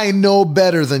 I know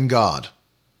better than God.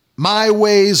 My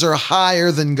ways are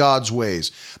higher than God's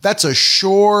ways. That's a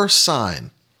sure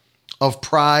sign of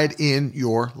pride in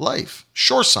your life.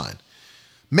 Sure sign.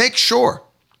 Make sure,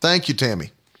 thank you,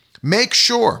 Tammy. Make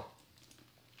sure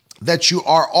that you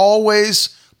are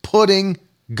always putting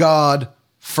God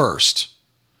first.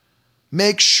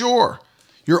 Make sure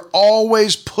you're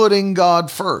always putting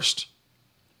God first.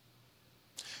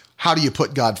 How do you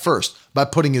put God first? By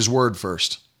putting his word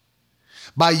first.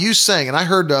 By you saying, and I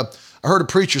heard a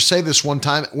preacher say this one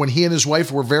time when he and his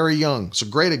wife were very young. It's a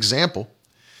great example.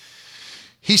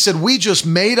 He said, we just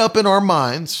made up in our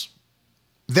minds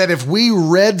that if we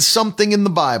read something in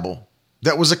the Bible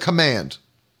that was a command,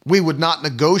 we would not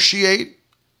negotiate,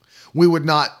 we would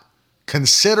not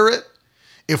consider it.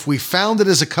 If we found it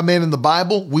as a command in the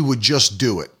Bible, we would just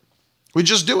do it. We'd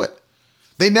just do it.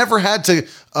 They never had to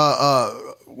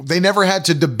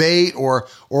debate or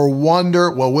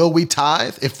wonder, well, will we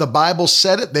tithe? If the Bible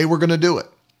said it, they were going to do it.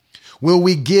 Will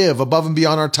we give above and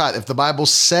beyond our tithe? If the Bible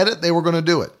said it, they were going to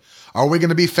do it. Are we going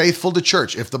to be faithful to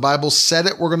church? If the Bible said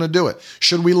it, we're going to do it.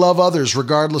 Should we love others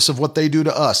regardless of what they do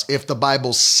to us? If the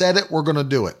Bible said it, we're going to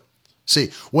do it.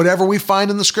 See, whatever we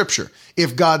find in the scripture,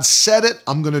 if God said it,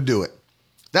 I'm going to do it.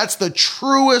 That's the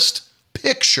truest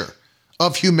picture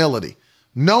of humility,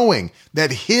 knowing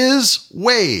that his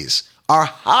ways are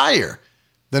higher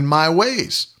than my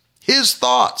ways. His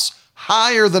thoughts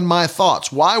higher than my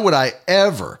thoughts. Why would I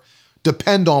ever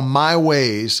depend on my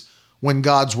ways when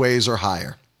God's ways are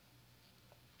higher?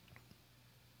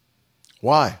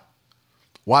 Why?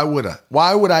 Why would I?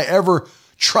 Why would I ever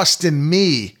trust in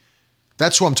me?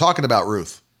 That's what I'm talking about,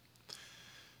 Ruth.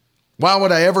 Why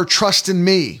would I ever trust in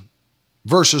me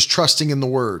versus trusting in the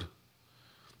word?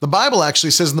 The Bible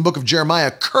actually says in the book of Jeremiah,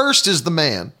 cursed is the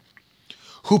man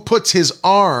who puts his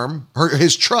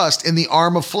trust in the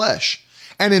arm of flesh,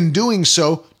 and in doing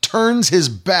so, turns his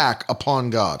back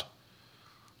upon God.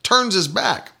 Turns his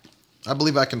back. I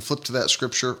believe I can flip to that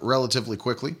scripture relatively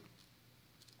quickly.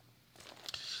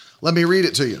 Let me read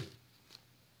it to you.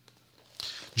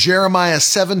 Jeremiah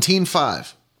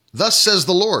 17:5. Thus says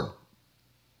the Lord,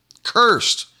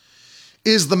 cursed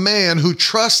is the man who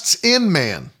trusts in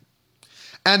man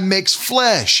and makes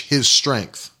flesh his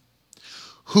strength,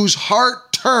 whose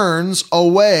heart turns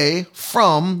away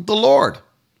from the Lord.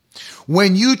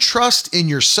 When you trust in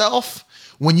yourself,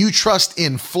 when you trust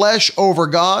in flesh over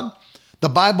God, the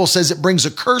Bible says it brings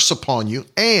a curse upon you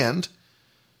and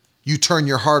you turn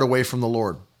your heart away from the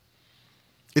Lord.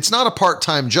 It's not a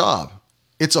part-time job.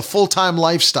 It's a full-time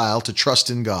lifestyle to trust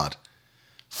in God.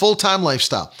 Full-time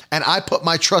lifestyle. And I put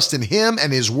my trust in Him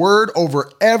and His Word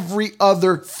over every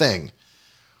other thing.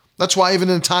 That's why even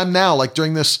in a time now, like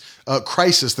during this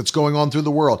crisis that's going on through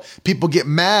the world, people get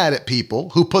mad at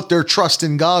people who put their trust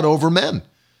in God over men.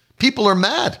 People are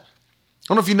mad. I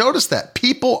don't know if you noticed that.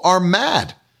 People are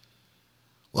mad.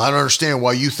 Well, I don't understand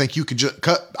why you think you could just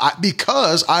cut.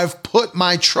 Because I've put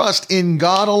my trust in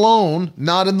God alone,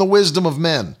 not in the wisdom of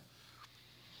men.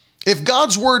 If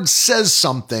God's word says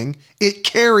something, it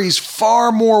carries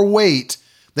far more weight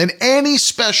than any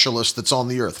specialist that's on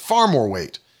the earth. Far more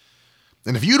weight.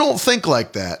 And if you don't think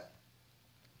like that,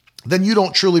 then you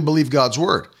don't truly believe God's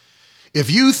word.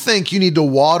 If you think you need to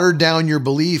water down your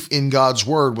belief in God's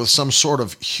word with some sort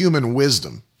of human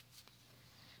wisdom,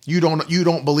 you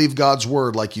don't believe God's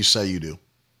word like you say you do.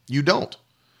 You don't.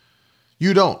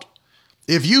 You don't.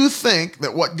 If you think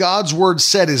that what God's word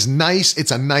said is nice,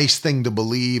 it's a nice thing to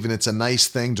believe and it's a nice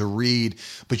thing to read,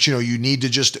 but you need to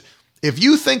just, if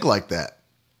you think like that,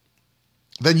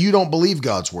 then you don't believe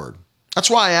God's word. That's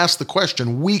why I asked the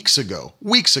question weeks ago.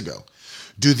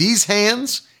 Do these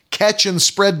hands catch and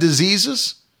spread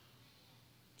diseases?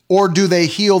 Or do they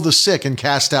heal the sick and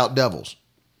cast out devils?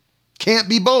 Can't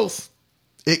be both.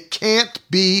 It can't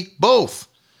be both.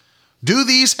 Do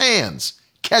these hands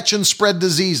catch and spread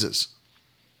diseases?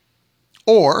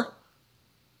 Or,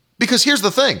 because here's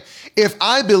the thing, if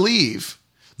I believe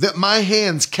that my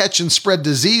hands catch and spread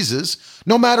diseases,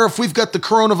 no matter if we've got the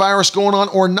coronavirus going on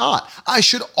or not, I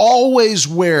should always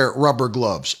wear rubber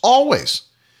gloves. Always.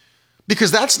 Because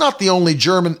that's not the only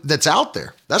germ that's out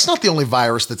there. That's not the only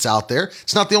virus that's out there.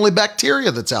 It's not the only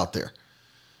bacteria that's out there.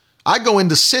 I go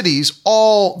into cities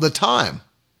all the time.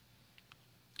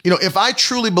 If I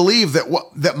truly believe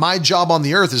that my job on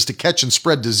the earth is to catch and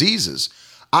spread diseases,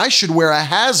 I should wear a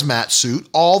hazmat suit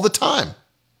all the time.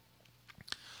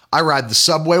 I ride the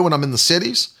subway when I'm in the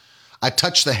cities. I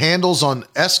touch the handles on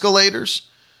escalators.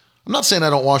 I'm not saying I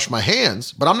don't wash my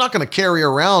hands, but I'm not going to carry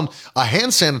around a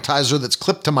hand sanitizer that's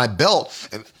clipped to my belt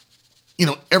and,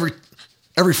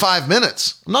 every 5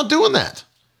 minutes. I'm not doing that.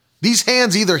 These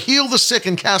hands either heal the sick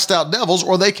and cast out devils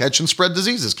or they catch and spread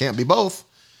diseases. Can't be both.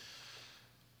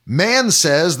 Man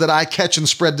says that I catch and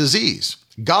spread disease.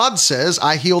 God says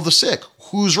I heal the sick.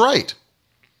 Who's right?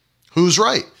 Who's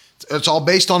right? It's all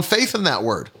based on faith in that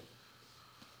word.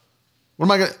 What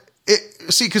am I going to...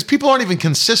 See, because people aren't even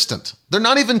consistent. They're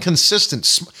not even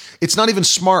consistent. It's not even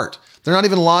smart. They're not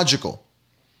even logical.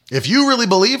 If you really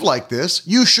believe like this,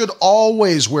 you should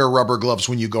always wear rubber gloves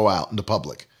when you go out into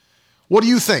public. What do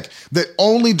you think? That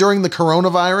only during the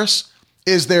coronavirus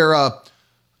is there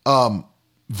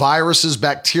viruses,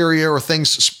 bacteria, or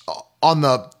things on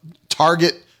the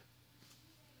Target,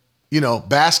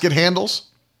 basket handles,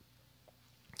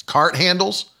 cart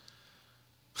handles?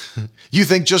 You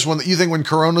think when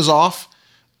Corona's off,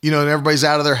 and everybody's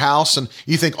out of their house, and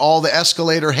you think all the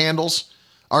escalator handles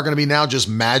are going to be now just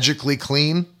magically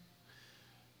clean?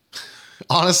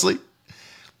 Honestly,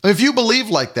 if you believe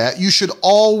like that, you should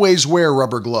always wear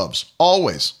rubber gloves.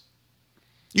 Always.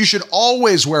 You should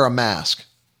always wear a mask.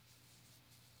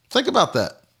 Think about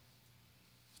that.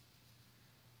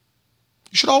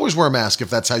 You should always wear a mask if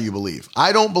that's how you believe.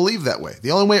 I don't believe that way.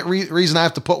 The only reason I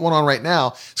have to put one on right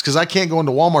now is because I can't go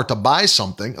into Walmart to buy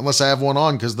something unless I have one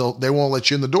on, because they won't let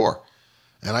you in the door.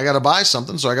 And I got to buy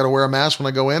something, so I got to wear a mask when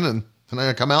I go in, and then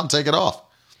I come out and take it off.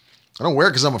 I don't wear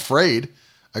it because I'm afraid.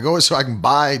 I go so I can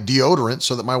buy deodorant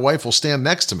so that my wife will stand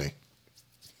next to me.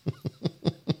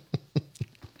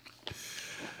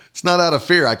 It's not out of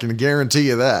fear. I can guarantee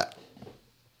you that.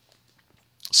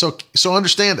 So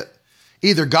understand it.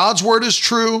 Either God's word is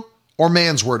true or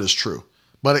man's word is true,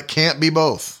 but it can't be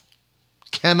both.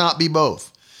 Cannot be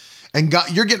both. And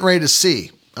God, you're getting ready to see.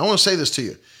 I want to say this to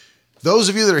you. Those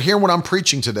of you that are hearing what I'm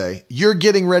preaching today, you're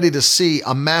getting ready to see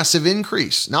a massive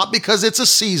increase. Not because it's a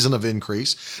season of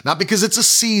increase, not because it's a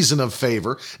season of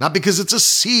favor, not because it's a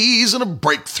season of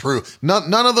breakthrough.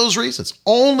 None of those reasons.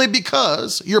 Only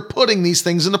because you're putting these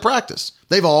things into practice.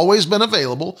 They've always been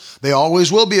available. They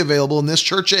always will be available in this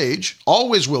church age.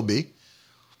 Always will be.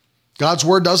 God's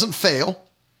word doesn't fail.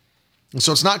 And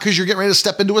so it's not because you're getting ready to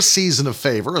step into a season of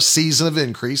favor, a season of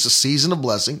increase, a season of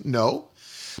blessing. No.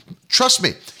 Trust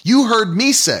me, you heard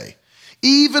me say,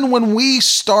 even when we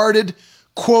started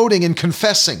quoting and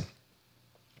confessing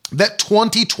that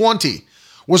 2020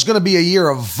 was going to be a year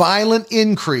of violent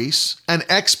increase and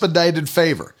expedited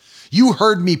favor. You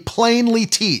heard me plainly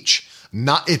teach.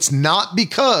 It's not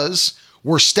because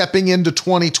we're stepping into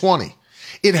 2020.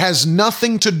 It has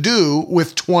nothing to do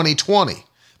with 2020,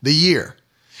 the year.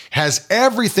 It has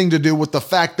everything to do with the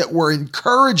fact that we're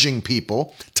encouraging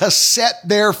people to set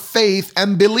their faith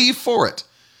and believe for it.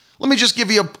 Let me just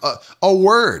give you a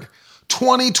word.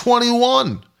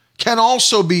 2021 can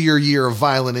also be your year of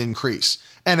violent increase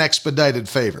and expedited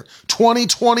favor.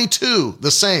 2022,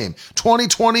 the same.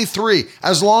 2023,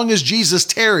 as long as Jesus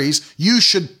tarries, you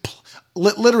should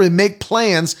literally make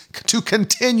plans to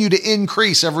continue to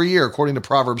increase every year, according to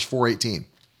Proverbs 4:18.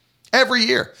 Every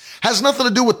year. Has nothing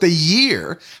to do with the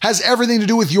year, has everything to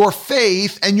do with your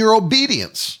faith and your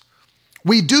obedience.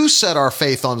 We do set our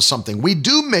faith on something. We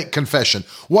do make confession.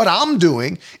 What I'm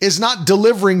doing is not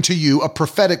delivering to you a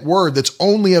prophetic word that's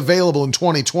only available in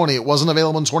 2020. It wasn't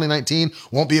available in 2019,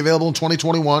 won't be available in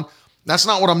 2021. That's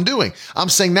not what I'm doing. I'm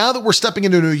saying now that we're stepping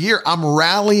into a new year, I'm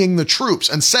rallying the troops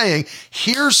and saying,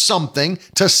 here's something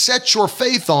to set your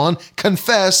faith on,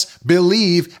 confess,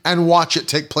 believe, and watch it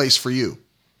take place for you.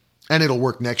 And it'll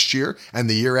work next year and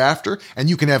the year after, and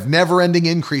you can have never-ending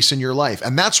increase in your life.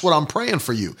 And that's what I'm praying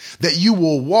for you, that you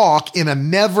will walk in a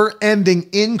never-ending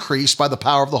increase by the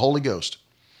power of the Holy Ghost.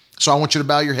 So I want you to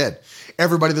bow your head.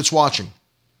 Everybody that's watching,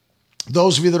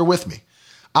 those of you that are with me,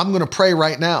 I'm going to pray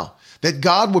right now that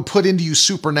God would put into you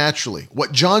supernaturally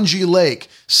what John G. Lake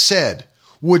said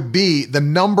would be the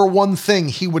number one thing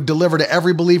he would deliver to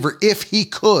every believer if he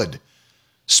could,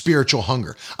 spiritual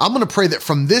hunger. I'm going to pray that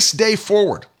from this day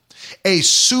forward, a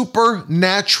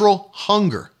supernatural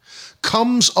hunger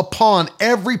comes upon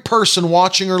every person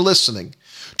watching or listening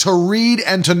to read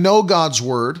and to know God's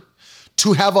word,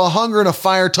 to have a hunger and a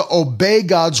fire to obey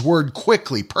God's word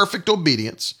quickly, perfect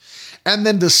obedience, and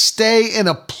then to stay in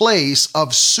a place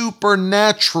of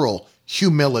supernatural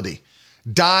humility,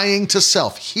 dying to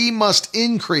self. He must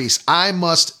increase, I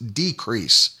must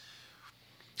decrease.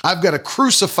 I've got to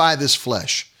crucify this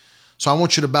flesh. So I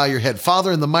want you to bow your head.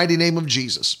 Father, in the mighty name of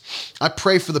Jesus, I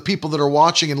pray for the people that are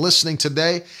watching and listening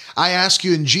today. I ask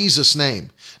you in Jesus' name,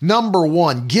 number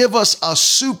one, give us a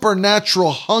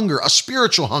supernatural hunger, a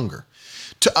spiritual hunger,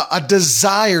 a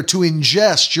desire to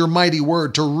ingest your mighty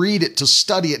word, to read it, to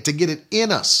study it, to get it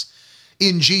in us,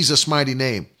 in Jesus' mighty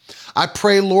name. I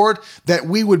pray, Lord, that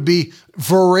we would be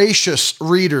voracious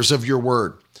readers of your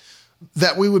word,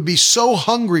 that we would be so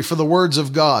hungry for the words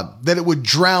of God that it would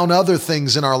drown other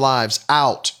things in our lives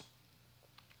out,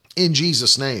 in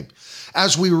Jesus' name.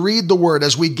 As we read the word,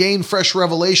 as we gain fresh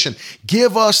revelation,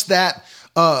 give us that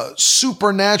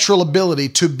supernatural ability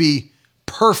to be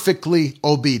perfectly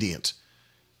obedient,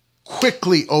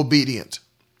 quickly obedient,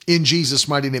 in Jesus'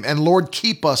 mighty name. And Lord,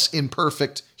 keep us in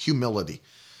perfect humility.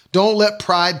 Don't let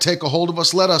pride take a hold of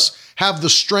us. Let us have the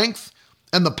strength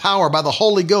and the power by the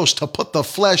Holy Ghost to put the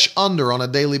flesh under on a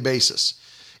daily basis,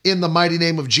 in the mighty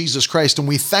name of Jesus Christ. And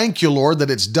we thank you, Lord, that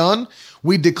it's done.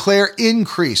 We declare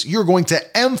increase. You're going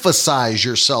to emphasize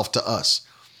yourself to us.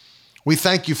 We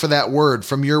thank you for that word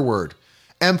from your word,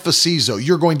 emphasizo.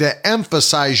 You're going to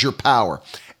emphasize your power,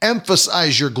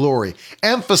 emphasize your glory,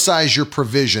 emphasize your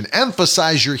provision,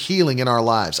 emphasize your healing in our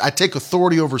lives. I take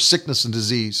authority over sickness and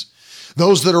disease.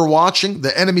 Those that are watching,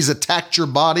 the enemy's attacked your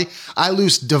body. I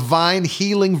loose divine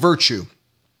healing virtue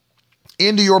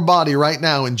into your body right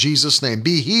now in Jesus' name.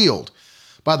 Be healed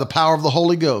by the power of the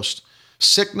Holy Ghost.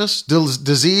 Sickness,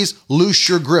 disease, loose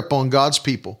your grip on God's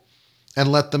people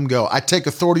and let them go. I take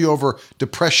authority over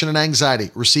depression and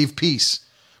anxiety. Receive peace.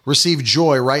 Receive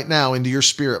joy right now into your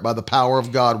spirit by the power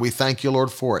of God. We thank you,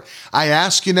 Lord, for it. I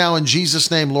ask you now in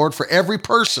Jesus' name, Lord, for every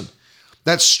person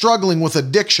that's struggling with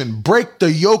addiction, break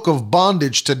the yoke of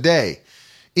bondage today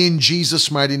in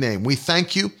Jesus' mighty name. We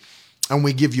thank you and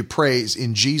we give you praise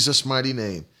in Jesus' mighty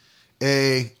name.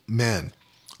 Amen.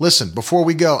 Listen, before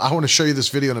we go, I want to show you this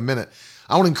video in a minute.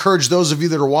 I want to encourage those of you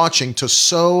that are watching to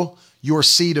sow your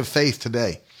seed of faith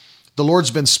today. The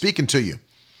Lord's been speaking to you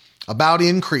about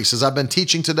increase. As I've been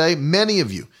teaching today, many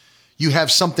of you, you have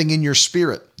something in your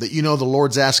spirit that you know the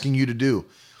Lord's asking you to do.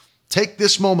 Take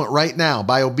this moment right now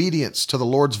by obedience to the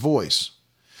Lord's voice.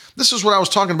 This is what I was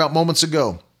talking about moments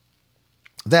ago,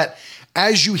 that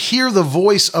as you hear the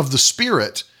voice of the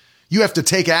Spirit, you have to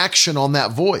take action on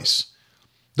that voice.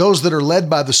 Those that are led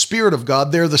by the Spirit of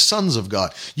God, they're the sons of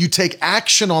God. You take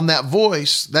action on that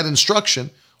voice, that instruction.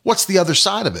 What's the other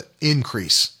side of it?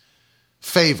 Increase,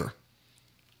 favor.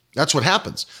 That's what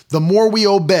happens. The more we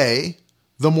obey,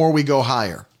 the more we go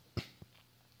higher.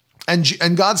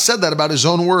 And God said that about his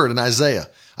own word in Isaiah.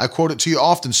 I quote it to you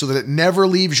often so that it never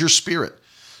leaves your spirit,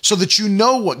 so that you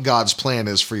know what God's plan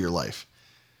is for your life.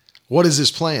 What is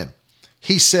his plan?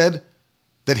 He said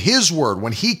that his word,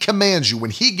 when he commands you,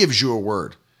 when he gives you a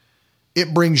word,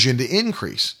 it brings you into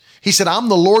increase. He said, I'm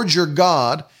the Lord your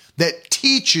God that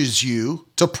teaches you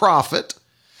to profit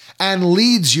and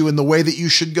leads you in the way that you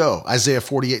should go. Isaiah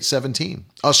 48:17,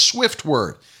 a swift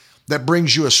word that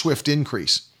brings you a swift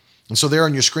increase. And so there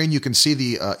on your screen, you can see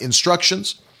the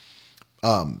instructions.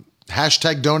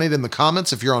 Hashtag donate in the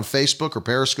comments if you're on Facebook or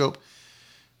Periscope.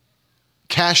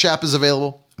 Cash App is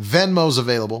available. Venmo's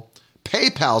available.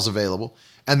 PayPal's available.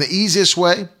 And the easiest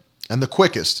way and the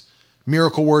quickest,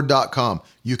 miracleword.com.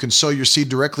 You can sow your seed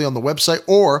directly on the website,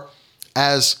 or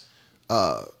as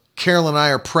Carol and I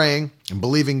are praying and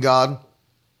believing God,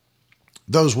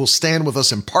 those will stand with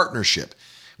us in partnership.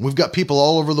 We've got people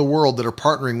all over the world that are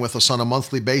partnering with us on a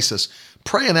monthly basis.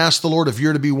 Pray and ask the Lord if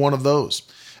you're to be one of those.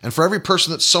 And for every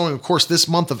person that's sowing, of course, this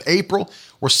month of April,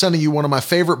 we're sending you one of my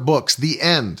favorite books, The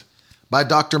End, by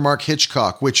Dr. Mark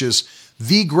Hitchcock, which is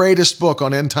the greatest book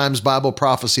on end times Bible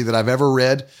prophecy that I've ever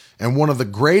read, and one of the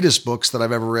greatest books that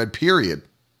I've ever read, period.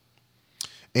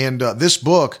 And this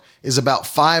book is about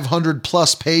 500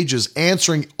 plus pages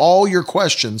answering all your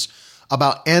questions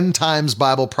about end times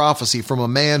Bible prophecy from a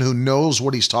man who knows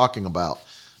what he's talking about,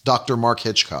 Dr. Mark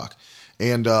Hitchcock.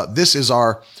 And this is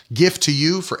our gift to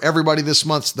you for everybody this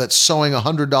month that's sowing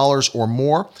 $100 or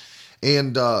more.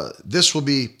 And this will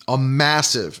be a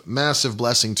massive, massive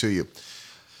blessing to you.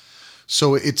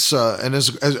 So it's, and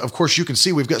as of course you can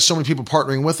see, we've got so many people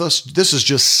partnering with us. This is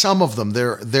just some of them.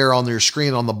 They're there on your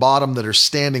screen on the bottom that are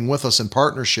standing with us in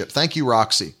partnership. Thank you,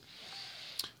 Roxy.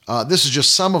 This is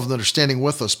just some of them that are standing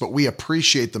with us, but we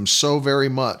appreciate them so very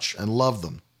much and love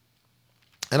them.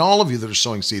 And all of you that are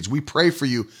sowing seeds, we pray for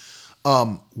you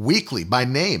weekly by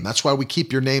name. That's why we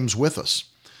keep your names with us.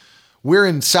 We're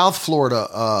in South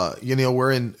Florida.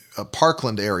 We're in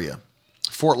Parkland area,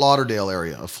 Fort Lauderdale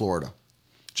area of Florida,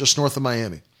 just north of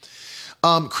Miami.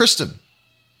 Kristen,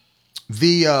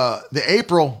 the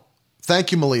April,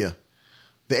 thank you, Malia.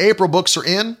 The April books are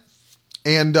in.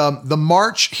 And the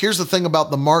March, here's the thing about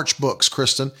the March books,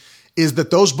 Kristen, is that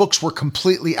those books were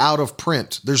completely out of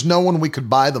print. There's no one we could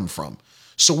buy them from.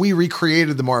 So we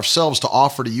recreated them ourselves to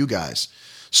offer to you guys.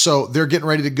 So they're getting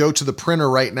ready to go to the printer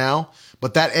right now.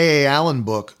 But that A.A. Allen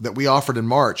book that we offered in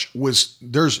March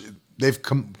they've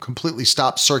completely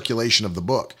stopped circulation of the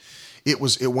book. It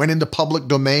went into public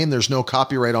domain. There's no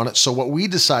copyright on it. So what we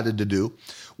decided to do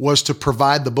was to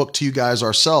provide the book to you guys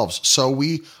ourselves. So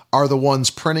we are the ones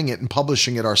printing it and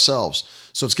publishing it ourselves.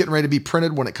 So it's getting ready to be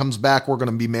printed. When it comes back, we're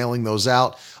going to be mailing those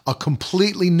out. A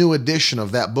completely new edition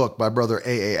of that book by Brother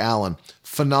A.A. Allen.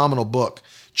 Phenomenal book.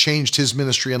 Changed his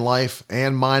ministry and life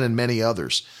and mine and many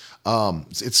others.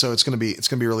 It's going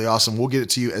to be really awesome. We'll get it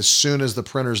to you as soon as the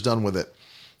printer's done with it.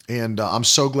 And I'm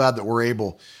so glad that we're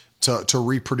able to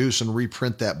reproduce and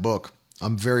reprint that book.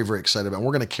 I'm very, very excited about it.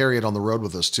 We're going to carry it on the road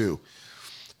with us too.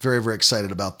 Very, very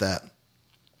excited about that.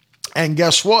 And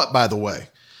guess what, by the way?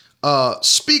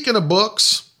 Speaking of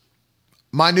books,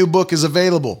 my new book is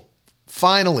available.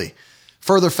 Finally,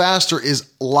 Further Faster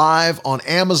is live on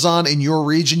Amazon in your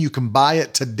region. You can buy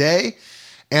it today.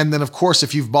 And then, of course,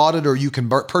 if you've bought it, or you can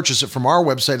purchase it from our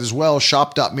website as well,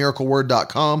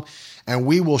 shop.miracleword.com, and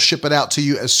we will ship it out to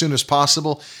you as soon as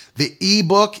possible. The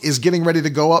ebook is getting ready to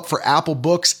go up for Apple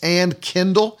Books and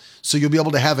Kindle, so you'll be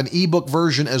able to have an ebook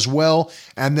version as well.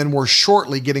 And then we're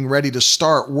shortly getting ready to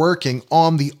start working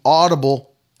on the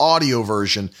Audible audio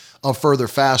version of Further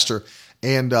Faster.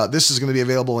 And this is going to be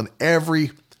available in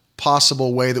every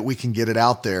possible way that we can get it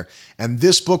out there. And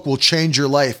this book will change your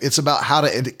life. It's about how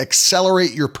to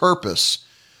accelerate your purpose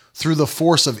through the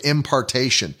force of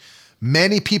impartation.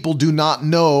 Many people do not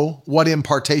know what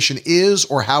impartation is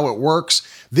or how it works.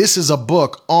 This is a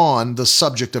book on the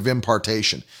subject of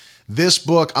impartation. This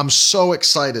book, I'm so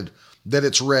excited that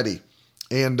it's ready,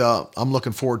 and I'm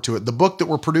looking forward to it. The book that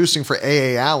we're producing for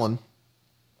A.A. Allen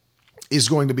is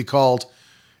going to be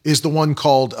the one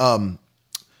called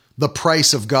The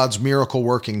Price of God's Miracle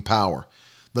Working Power.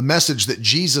 The message that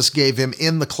Jesus gave him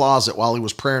in the closet while he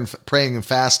was praying and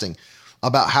fasting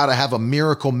about how to have a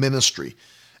miracle ministry.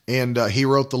 And he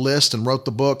wrote the list and wrote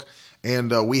the book,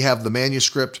 and we have the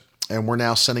manuscript, and we're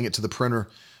now sending it to the printer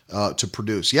to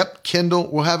produce. Yep, Kindle.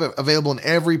 We'll have it available in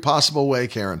every possible way,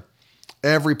 Karen.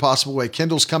 Every possible way.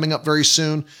 Kindle's coming up very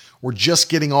soon. We're just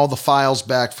getting all the files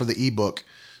back for the ebook,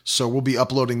 so we'll be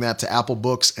uploading that to Apple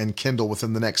Books and Kindle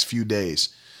within the next few days.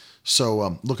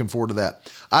 So looking forward to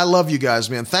that. I love you guys,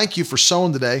 man. Thank you for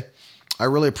sowing today. I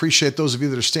really appreciate those of you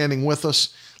that are standing with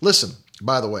us. Listen,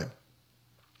 by the way,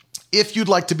 if you'd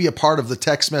like to be a part of the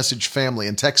text message family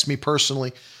and text me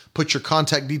personally, put your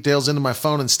contact details into my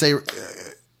phone and stay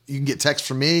You can get text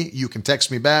from me. You can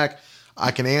text me back.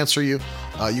 I can answer you.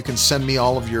 You can send me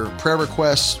all of your prayer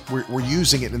requests. We're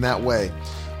using it in that way.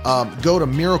 Go to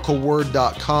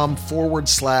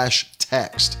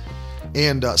miracleword.com/text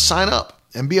and sign up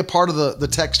and be a part of the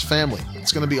text family.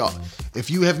 It's going to be awesome. If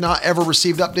you have not ever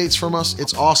received updates from us,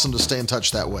 it's awesome to stay in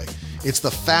touch that way. It's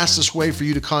the fastest way for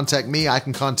you to contact me. I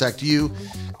can contact you,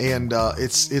 and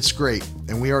it's great.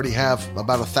 And we already have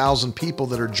about 1,000 people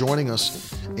that are joining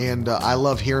us, and I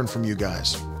love hearing from you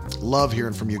guys. Love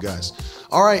hearing from you guys.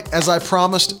 All right, as I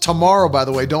promised, tomorrow, by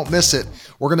the way, don't miss it,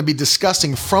 we're going to be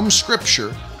discussing from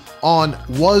Scripture on,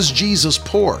 was Jesus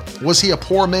poor? Was he a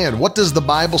poor man? What does the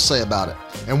Bible say about it?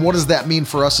 And what does that mean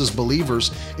for us as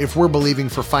believers if we're believing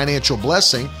for financial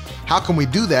blessing? How can we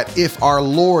do that if our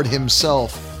Lord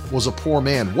himself was a poor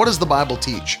man? What does the Bible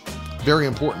teach? Very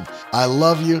important. I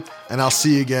love you, and I'll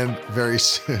see you again very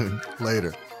soon.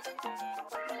 Later.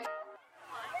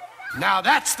 Now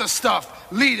that's the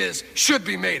stuff leaders should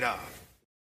be made of.